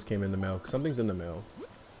clothes came in the mail. Something's in the mail.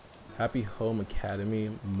 Happy Home Academy,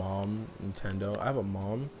 Mom, Nintendo. I have a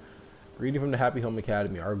mom. Reading from the Happy Home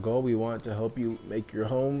Academy. Our goal, we want to help you make your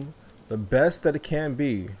home the best that it can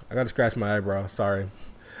be. I gotta scratch my eyebrow, sorry.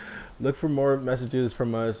 Look for more messages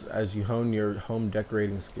from us as you hone your home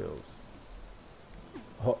decorating skills.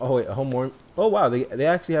 Oh wait, a home warm. Oh wow, they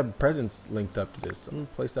actually have presents linked up to this. I'm gonna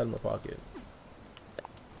place that in my pocket.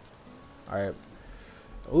 Alright.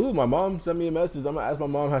 Ooh, my mom sent me a message. I'm gonna ask my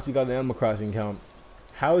mom how she got an Animal Crossing account.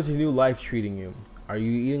 How is your new life treating you? Are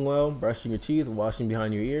you eating well, brushing your teeth, washing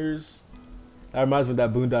behind your ears? That reminds me of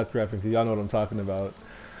that Boondock reference. Y'all know what I'm talking about.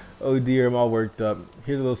 Oh dear, I'm all worked up.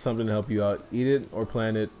 Here's a little something to help you out. Eat it or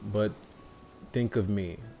plant it, but think of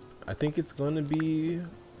me. I think it's going to be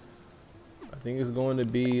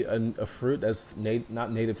a fruit that's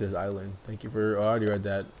not native to this island. Thank you for. Oh, I already read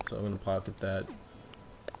that, so I'm gonna pocket that.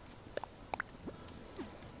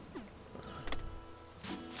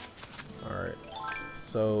 All right.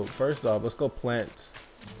 So first off, let's go plants.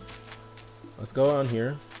 Let's go on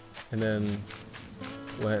here, and then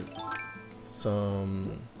plant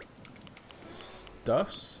some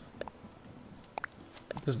stuffs.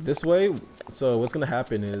 Just this way. So what's gonna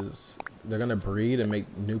happen is they're gonna breed and make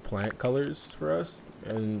new plant colors for us,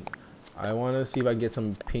 and I want to see if I can get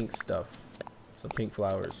some pink stuff, some pink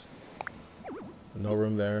flowers. No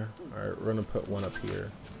room there. All right, we're gonna put one up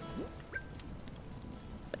here.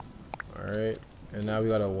 All right, and now we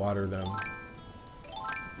gotta water them.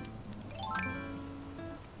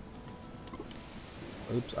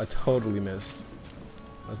 Oops, I totally missed.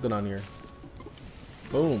 Let's go down here.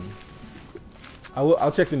 Boom.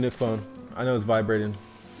 I'll check the Nook phone. I know it's vibrating.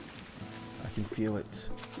 I can feel it.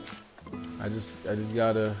 I just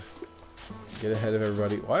gotta get ahead of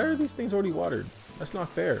everybody. Why are these things already watered? That's not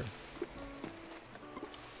fair.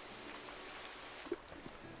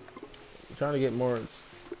 I'm trying to get more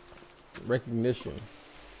recognition.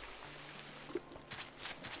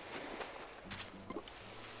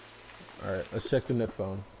 All right, let's check the Nook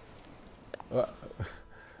phone.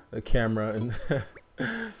 The camera and.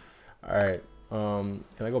 All right. Can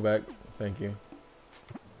I go back? Thank you.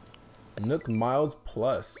 Nook Miles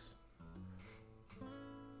Plus.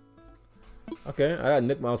 Okay, I got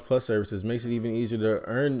Nook Miles Plus services. Makes it even easier to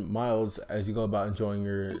earn miles as you go about enjoying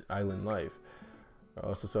your island life.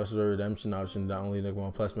 Also, special redemption option that only Nook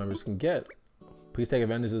Miles Plus members can get. Please take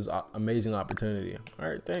advantage of this amazing opportunity. All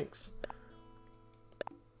right, thanks.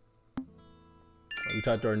 We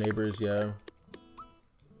talked to our neighbors, yeah.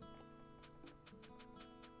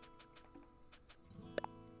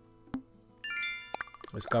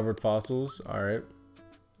 Discovered fossils. All right.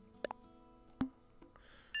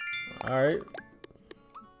 All right.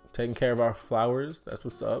 Taking care of our flowers. That's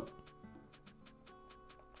what's up.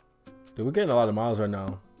 Dude, we're getting a lot of miles right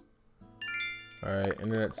now. All right.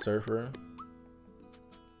 Internet surfer.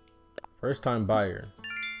 First time buyer.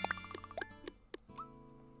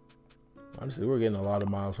 Honestly, we're getting a lot of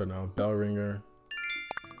miles right now. Bell ringer.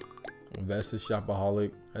 Invested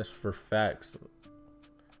shopaholic. That's for facts.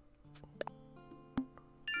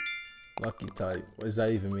 Lucky type. What does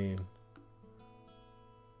that even mean?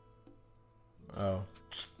 Oh.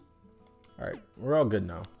 Alright. We're all good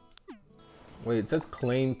now. Wait, it says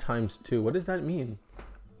claim ×2. What does that mean?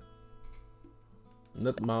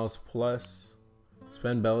 Nook miles plus.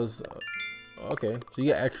 Spend bells. Okay, so you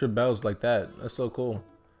get extra bells like that. That's so cool.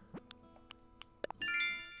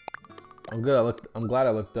 I'm good. I'm glad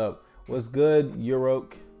I looked up. What's good,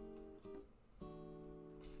 Eurok?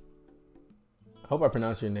 I hope I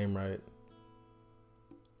pronounced your name right.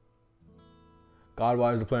 God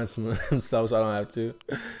waters the plants himself, so I don't have to.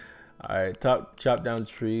 All right, chop down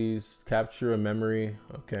trees, capture a memory.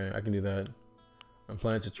 Okay, I can do that. And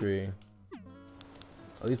plant a tree.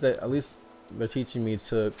 At least they're teaching me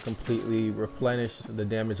to completely replenish the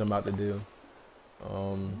damage I'm about to do.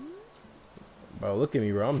 Bro, look at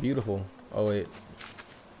me, bro. I'm beautiful. Oh wait,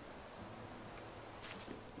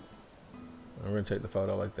 I'm gonna take the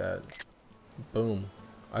photo like that. Boom.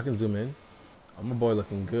 I can zoom in. Oh, my boy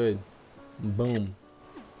looking good. Boom.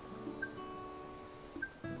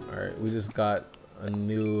 Alright, we just got a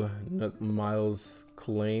new Nook Miles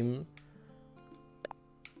claim.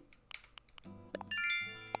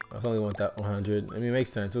 I only want that 100. I mean, it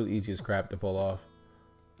makes sense. It was easy as crap to pull off.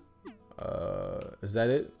 Is that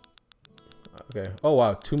it? Okay. Oh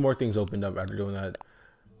wow, 2 more things opened up after doing that.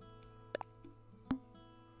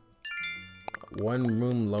 1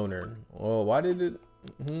 room loner. Oh, why did it?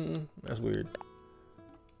 That's weird.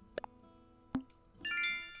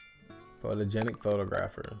 Photogenic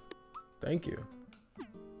photographer. Thank you.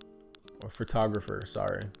 Or photographer,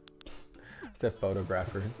 sorry. I said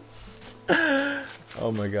photographer.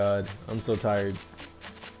 Oh my god, I'm so tired.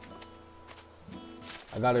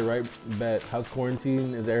 I got it right, bet. How's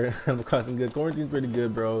quarantine? Is Animal Crossing good? Quarantine's pretty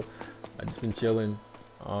good, bro. I just been chilling.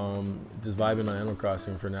 Just vibing on Animal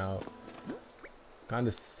Crossing for now. Kind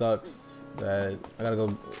of sucks that I gotta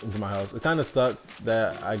go into my house. It kind of sucks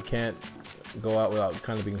that I can't go out without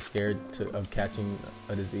kind of being scared of catching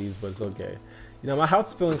a disease, but it's okay. You know, my house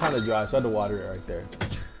is feeling kind of dry, so I had to water it right there.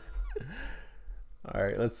 All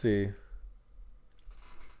right, let's see.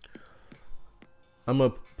 I'm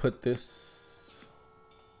gonna put this.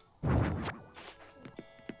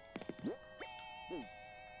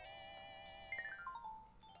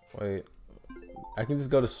 Wait, I can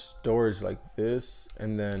just go to storage like this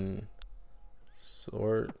and then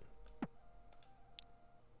sort.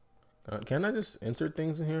 Can I just insert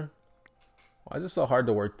things in here? Why is it so hard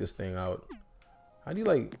to work this thing out? How do you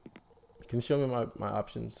like, can you show me my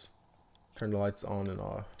options? Turn the lights on and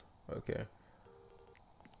off. Okay.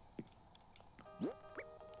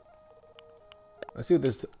 Let's see what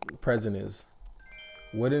this present is.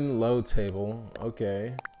 Wooden low table.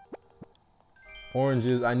 Okay.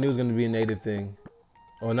 Oranges. I knew it was going to be a native thing.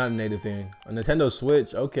 Oh, not a native thing. A Nintendo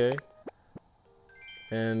Switch. Okay.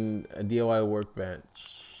 And a DIY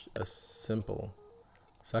workbench. A simple.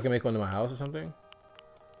 So I can make one in my house or something?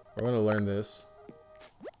 We're going to learn this.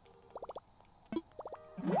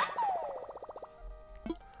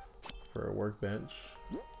 For a workbench.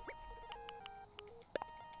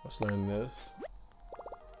 Let's learn this.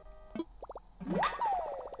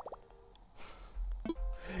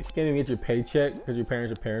 You can't even get your paycheck because your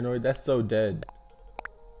parents are paranoid. That's so dead.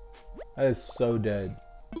 That is so dead.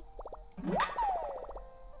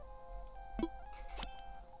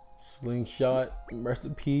 Slingshot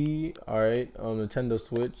recipe. Alright, Nintendo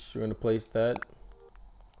Switch. We're gonna place that.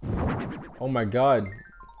 Oh my god.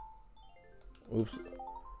 Oops.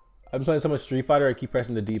 I've been playing so much Street Fighter, I keep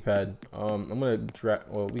pressing the D-pad. I'm gonna drag.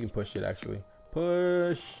 Well, we can push it actually.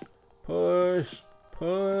 Push, push,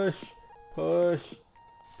 push, push,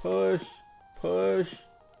 push, push,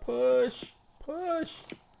 push, push.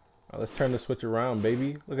 Right, let's turn the Switch around,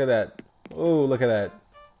 baby. Look at that. Oh, look at that.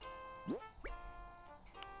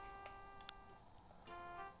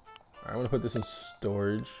 Alright, I'm gonna put this in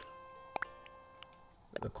storage.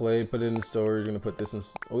 The clay, put it in storage. I'm gonna put this in.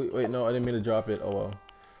 Oh, wait, no, I didn't mean to drop it. Oh well.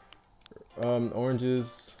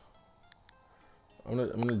 Oranges. I'm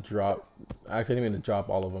gonna drop. Actually, I didn't mean to drop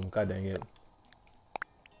all of them. God dang it.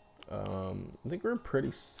 I think we're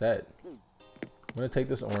pretty set. I'm gonna take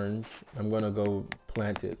this orange. I'm gonna go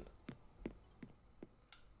plant it.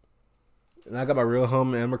 And I got my real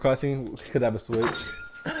home in Animal Crossing. Could have a Switch.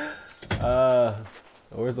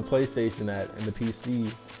 Where's the PlayStation at and the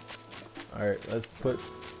PC? All right, let's put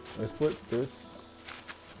this.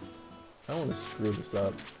 I don't want to screw this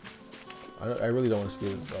up. I really don't want to screw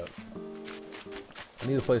this up. I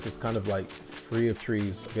need a place that's kind of like free of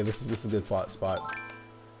trees. Okay, this is a good spot.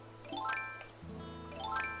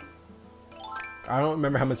 I don't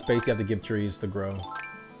remember how much space you have to give trees to grow.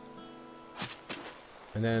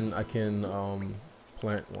 And then I can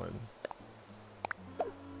plant one.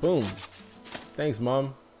 Boom. Thanks,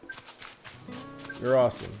 Mom. You're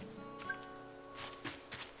awesome.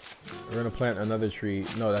 We're gonna plant another tree.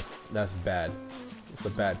 No, that's bad. It's a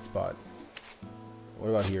bad spot. What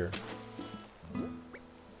about here?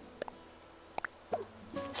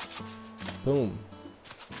 Boom.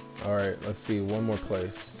 Alright, let's see. One more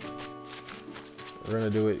place. We're gonna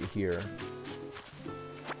do it here.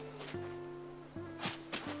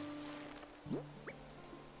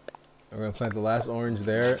 We're gonna plant the last orange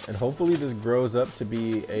there, and hopefully this grows up to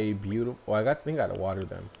be a beautiful. Well, I think I gotta water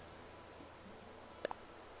them.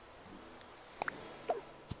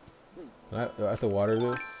 Do I have to water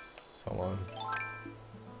this? Hold on.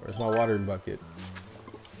 Where's my watering bucket?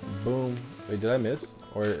 Boom. Wait, did I miss?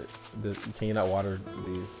 Or can you not water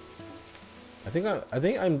these? I think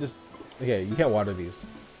I'm just okay. You can't water these.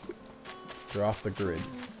 They're off the grid.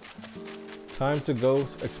 Time to go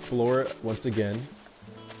explore it once again.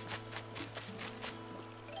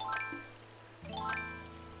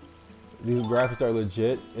 These graphics are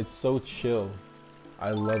legit. It's so chill.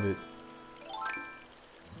 I love it.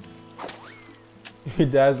 Your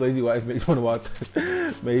dad's lazy wife makes you want to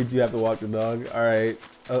walk. Made you have to walk the dog. All right,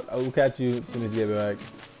 I'll catch you as soon as you get back.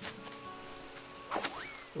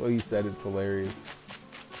 Well, you said it's hilarious.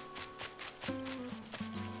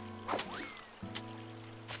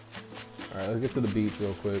 All right, let's get to the beach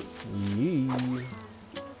real quick. Yee.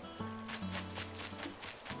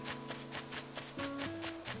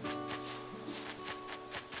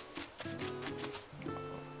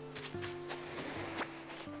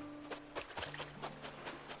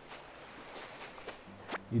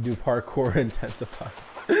 You do parkour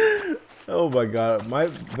intensifies. Oh my god, my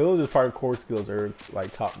village's parkour skills are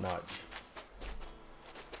like top notch.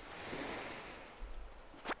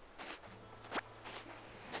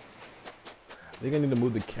 I think I need to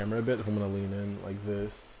move the camera a bit if I'm gonna lean in like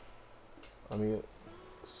this. I mean,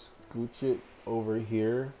 scooch it over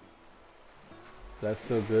here. That's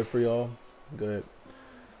still good for y'all? Good.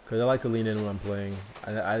 Because I like to lean in when I'm playing.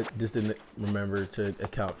 I just didn't remember to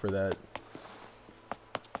account for that.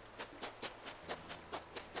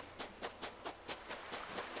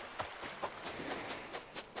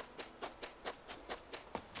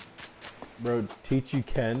 Bro, teach you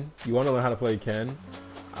Ken. You want to learn how to play Ken?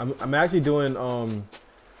 I'm actually doing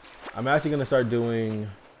I'm actually gonna start doing,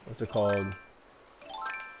 what's it called?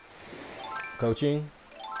 Coaching.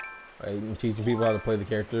 I'm teaching people how to play the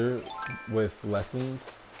character with lessons.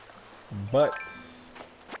 But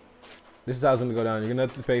this is how it's gonna go down. You're gonna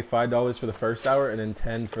have to pay $5 for the first hour and then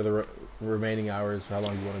 10 for the remaining hours for how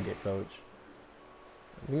long you want to get coach.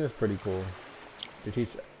 I think that's pretty cool to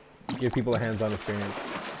give people a hands-on experience.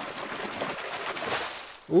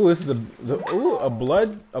 Ooh, this is a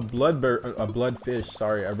blood fish.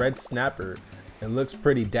 Sorry, a red snapper. It looks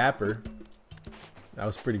pretty dapper. That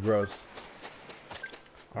was pretty gross.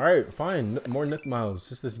 All right, fine. More Nook Miles.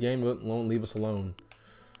 Just this game won't leave us alone.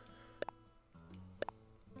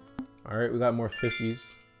 All right, we got more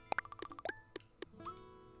fishies.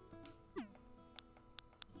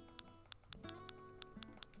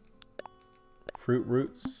 Fruit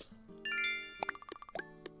roots.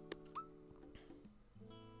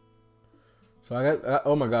 So I got,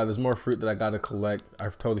 oh my god, there's more fruit that I gotta collect. I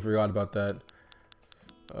totally forgot about that.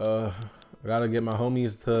 I gotta get my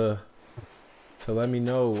homies to let me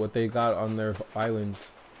know what they got on their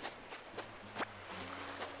islands.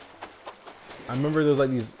 I remember there was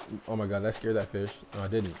like these, oh my god, that scared that fish. No, I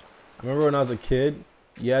didn't. I remember when I was a kid,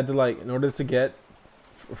 you had to like, in order to get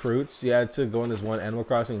fruits, you had to go on this one Animal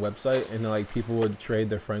Crossing website, and then like people would trade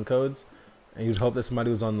their friend codes. And you'd hope that somebody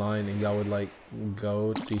was online and y'all would like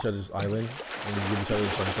go to each other's island and give each other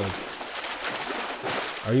friend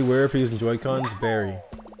codes. Are you aware if he's using Joy-Cons? Very.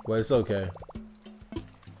 But it's okay.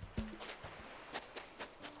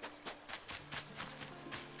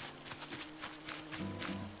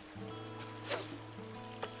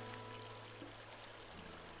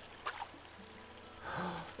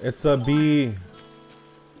 It's a bee.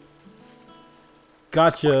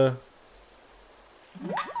 Gotcha.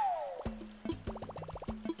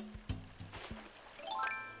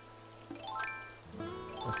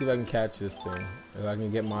 Let's see if I can catch this thing. If I can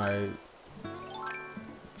get my...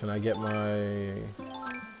 Can I get my...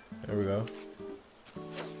 There we go.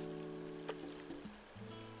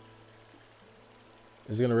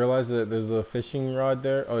 Is it gonna realize that there's a fishing rod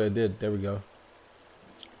there? Oh, it did. There we go.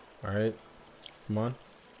 Alright. Come on.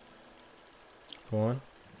 Come on.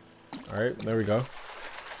 Alright, there we go.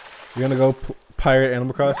 You're gonna go pirate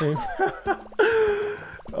Animal Crossing?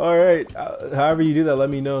 Alright, however you do that, let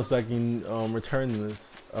me know so I can return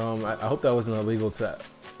this. I hope that wasn't illegal to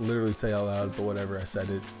literally say out loud, but whatever, I said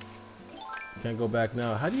it. Can't go back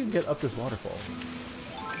now. How do you get up this waterfall?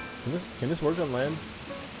 Can this work on land?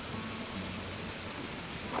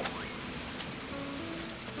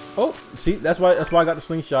 Oh, see, that's why I got the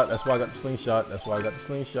slingshot. That's why I got the slingshot. That's why I got the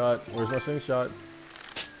slingshot. Where's my slingshot?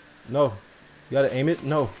 No. You gotta aim it?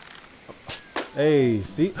 No. Hey,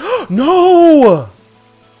 see? No!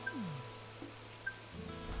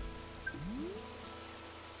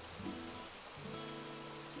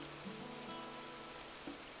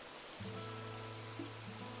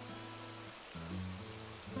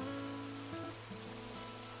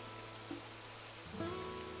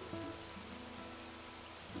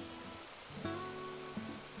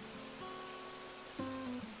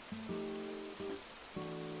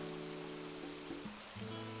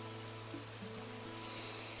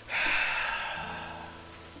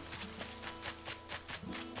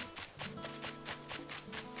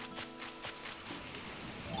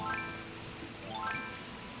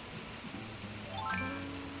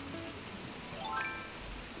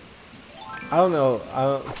 I don't know.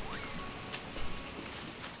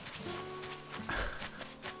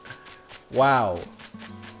 Wow.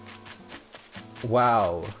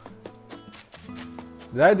 Wow.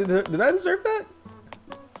 Did I deserve that?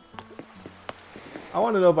 I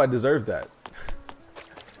want to know if I deserve that.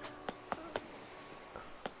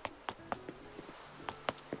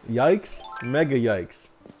 Yikes. Mega yikes.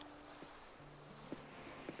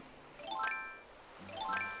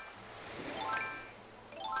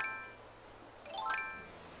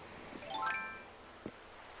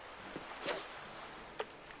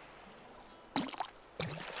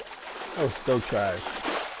 That was so trash.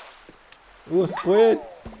 Ooh, a squid.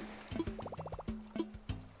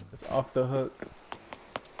 It's off the hook.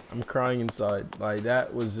 I'm crying inside. Like,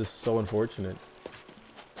 that was just so unfortunate.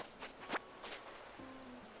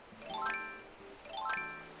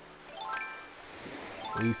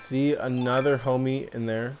 We see another homie in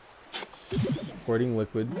there squirting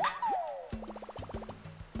liquids.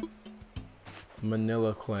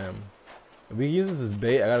 Manila clam. If we use this as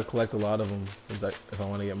bait, I gotta collect a lot of them if I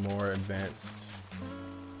want to get more advanced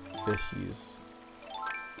fishies.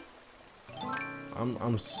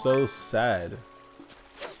 I'm so sad.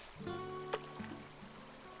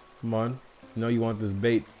 Come on, you know you want this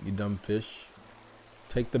bait, you dumb fish.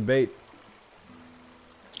 Take the bait.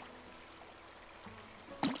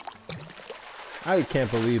 I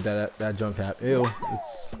can't believe that junk happened. Ew,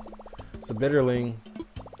 it's a bitterling.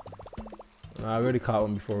 I already caught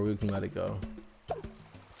one before, we can let it go.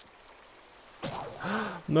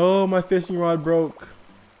 No, my fishing rod broke.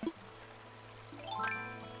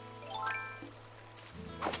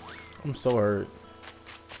 I'm so hurt.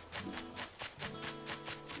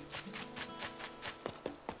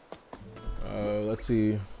 Let's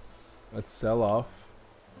see. Let's sell off.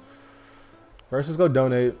 First, let's go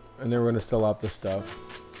donate, and then we're gonna sell off this stuff.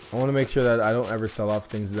 I want to make sure that I don't ever sell off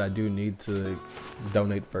things that I do need to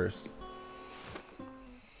donate first.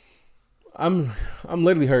 I'm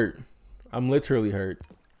literally hurt. I'm literally hurt.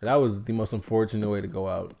 That was the most unfortunate way to go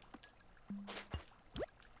out.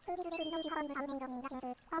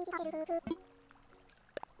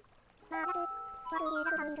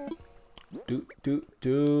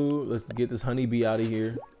 Let's get this honeybee out of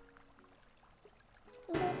here.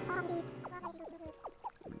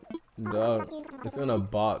 Dog, it's in a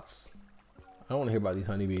box. I don't want to hear about these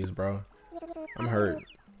honeybees, bro. I'm hurt.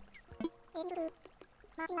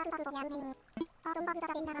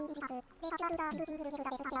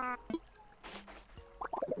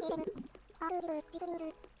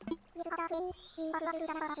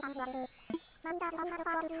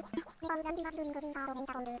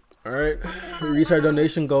 Alright, we reached our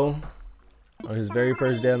donation goal on his very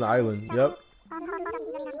first day on the island. Yep.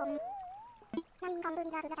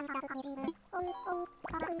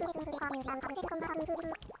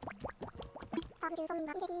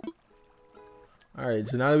 Alright,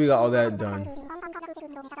 so now that we got all that done,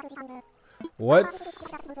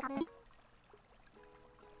 what's...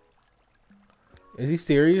 Is he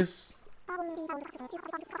serious?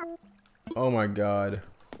 Oh my god.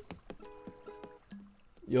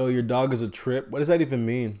 Yo, your dog is a trip? What does that even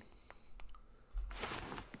mean?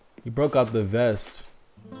 He broke out the vest.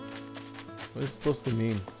 What is it supposed to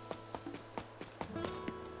mean?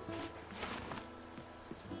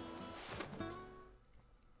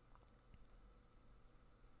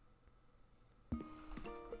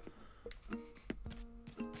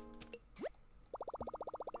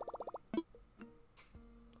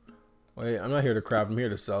 Wait, I'm not here to craft, I'm here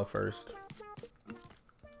to sell first.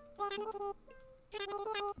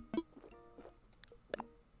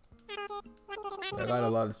 I got a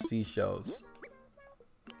lot of seashells.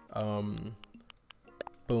 Boom,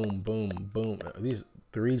 boom, boom. These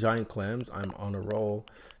 3 giant clams, I'm on a roll.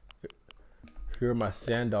 Here are my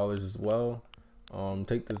sand dollars as well.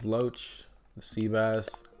 Take this loach, the sea bass,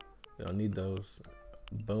 We don't need those.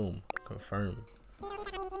 Boom. Confirm.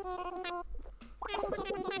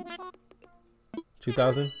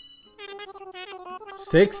 2,000?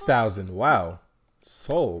 6,000. Wow.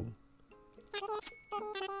 Sold.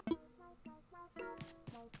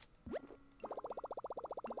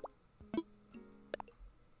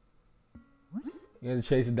 You had to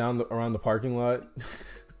chase it down around the parking lot.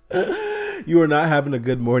 You are not having a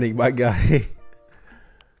good morning, my guy.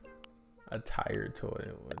 A tire toy.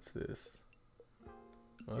 What's this?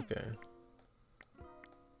 Okay.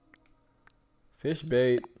 Fish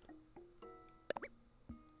bait.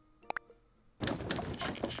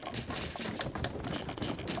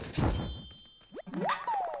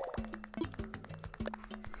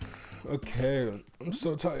 Okay, I'm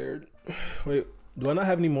so tired. Wait, do I not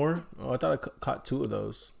have any more? Oh, I thought I caught 2 of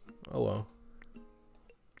those. Oh well.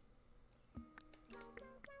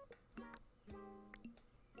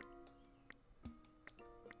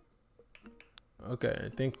 Okay, I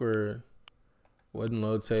think we're wooden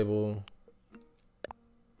load table.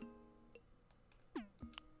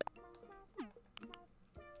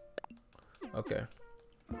 Okay.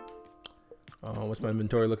 What's my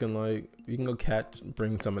inventory looking like? You can go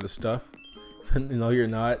bring some of the stuff. No, you're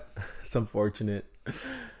not. It's unfortunate.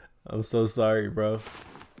 I'm so sorry, bro.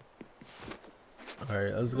 All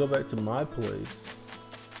right, let's go back to my place.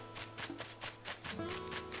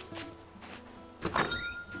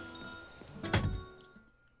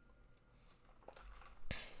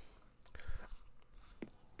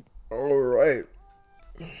 All right.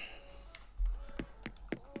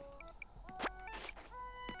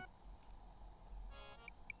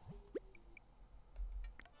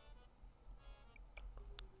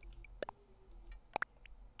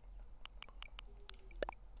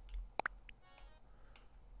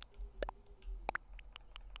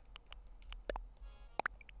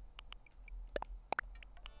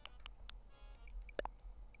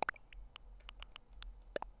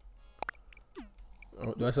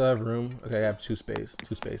 Oh, do I still have room? Okay, I have two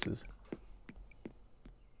spaces.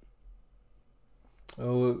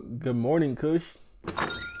 Oh, good morning, Kush.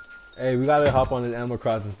 Hey, we gotta hop on this Animal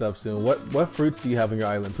Crossing stuff soon. What fruits do you have on your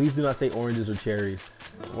island? Please do not say oranges or cherries,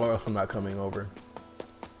 or else I'm not coming over.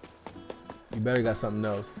 You better got something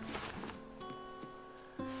else.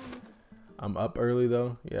 I'm up early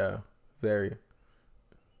though. Yeah, very.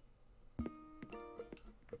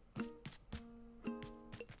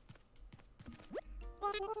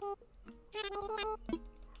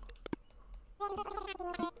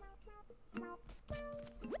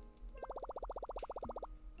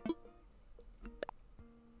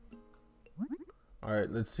 All right,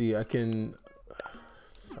 let's see. I can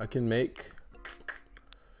make.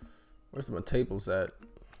 Where's my tables at?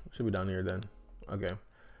 Should be down here then. Okay,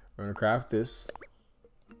 we're gonna craft this.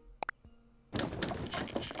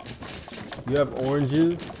 You have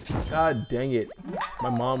oranges? God dang it! My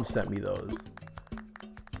mom sent me those.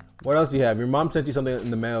 What else do you have? Your mom sent you something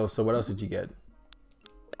in the mail, so what else did you get?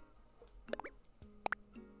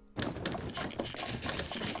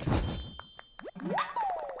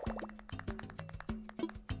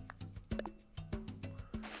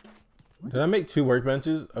 Did I make 2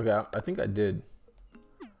 workbenches? Okay, I think I did.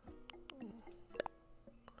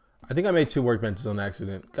 I think I made 2 workbenches on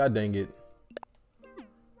accident. God dang it.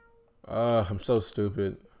 I'm so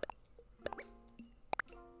stupid.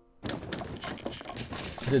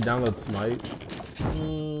 I did download Smite.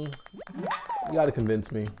 You gotta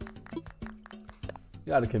convince me. You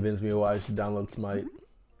gotta convince me why I should download Smite.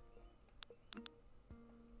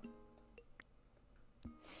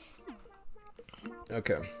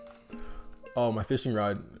 Okay. Oh, my fishing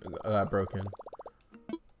rod got broken.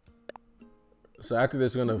 So after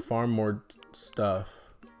this, we're gonna farm more stuff.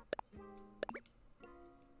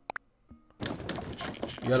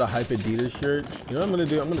 You got a Hype Adidas shirt? You know what I'm gonna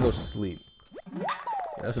do? I'm gonna go sleep. Yeah,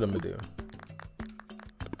 that's what I'm gonna do.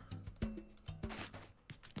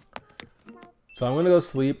 So I'm gonna go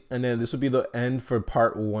sleep, and then this will be the end for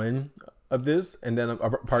part 1 of this, and then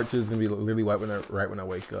part 2 is gonna be literally right when I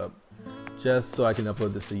wake up, just so I can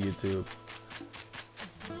upload this to YouTube.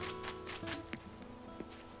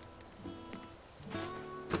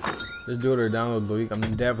 Just do it or download League. I'm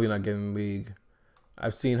definitely not getting League.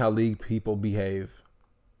 I've seen how League people behave.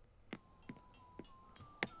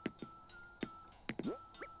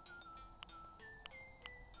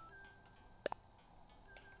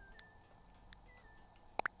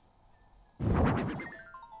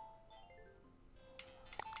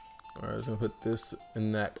 Alright, I'm gonna put this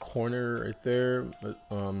in that corner right there.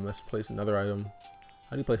 Let's place another item.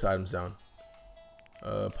 How do you place items down?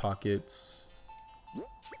 Pockets.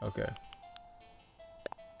 Okay.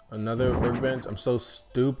 Another workbench? I'm so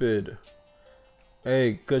stupid.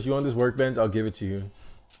 Hey, cause you want this workbench? I'll give it to you.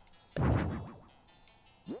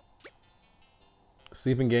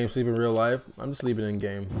 Sleep in game, sleep in real life. I'm just sleeping in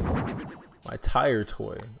game. My tire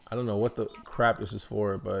toy. I don't know what the crap this is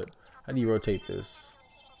for, but how do you rotate this?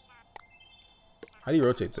 How do you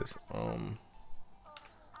rotate this?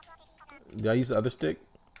 Did I use the other stick?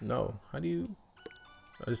 No. How do you?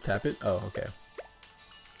 I just tap it. Oh, okay.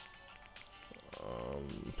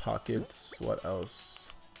 Pockets. What else?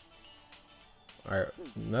 All right.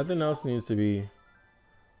 Nothing else needs to be.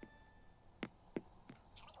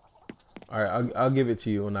 All right. I'll give it to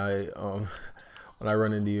you when I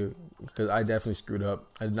run into you, because I definitely screwed up.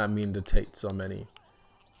 I did not mean to take so many.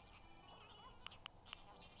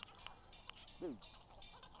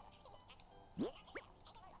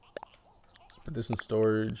 Put this in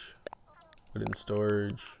storage. Put it in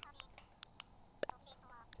storage.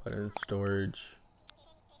 Put it in storage.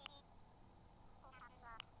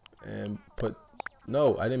 And put,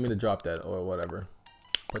 no, I didn't mean to drop that or whatever.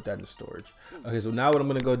 Put that in storage. Okay, so now what I'm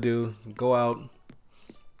gonna go do, go out,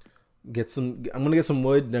 get some, I'm gonna get some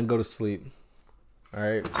wood, then go to sleep. All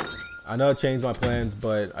right. I know I changed my plans,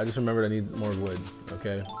 but I just remembered I need more wood.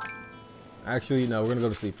 Okay. Actually, no, we're gonna go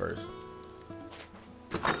to sleep first,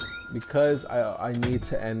 because I need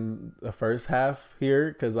to end the first half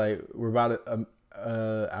here, because like we're about an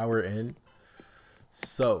hour in.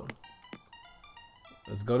 So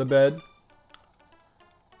let's go to bed.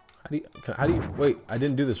 How do you wait? I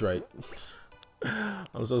didn't do this right.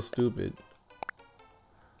 I'm so stupid.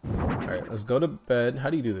 All right, let's go to bed. How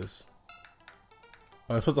do you do this?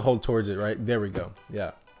 Oh, I'm supposed to hold towards it, right? There we go.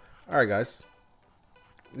 Yeah. All right, guys.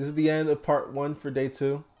 This is the end of part 1 for day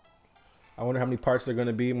 2. I wonder how many parts they're going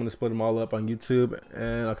to be. I'm going to split them all up on YouTube,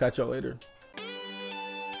 and I'll catch y'all later.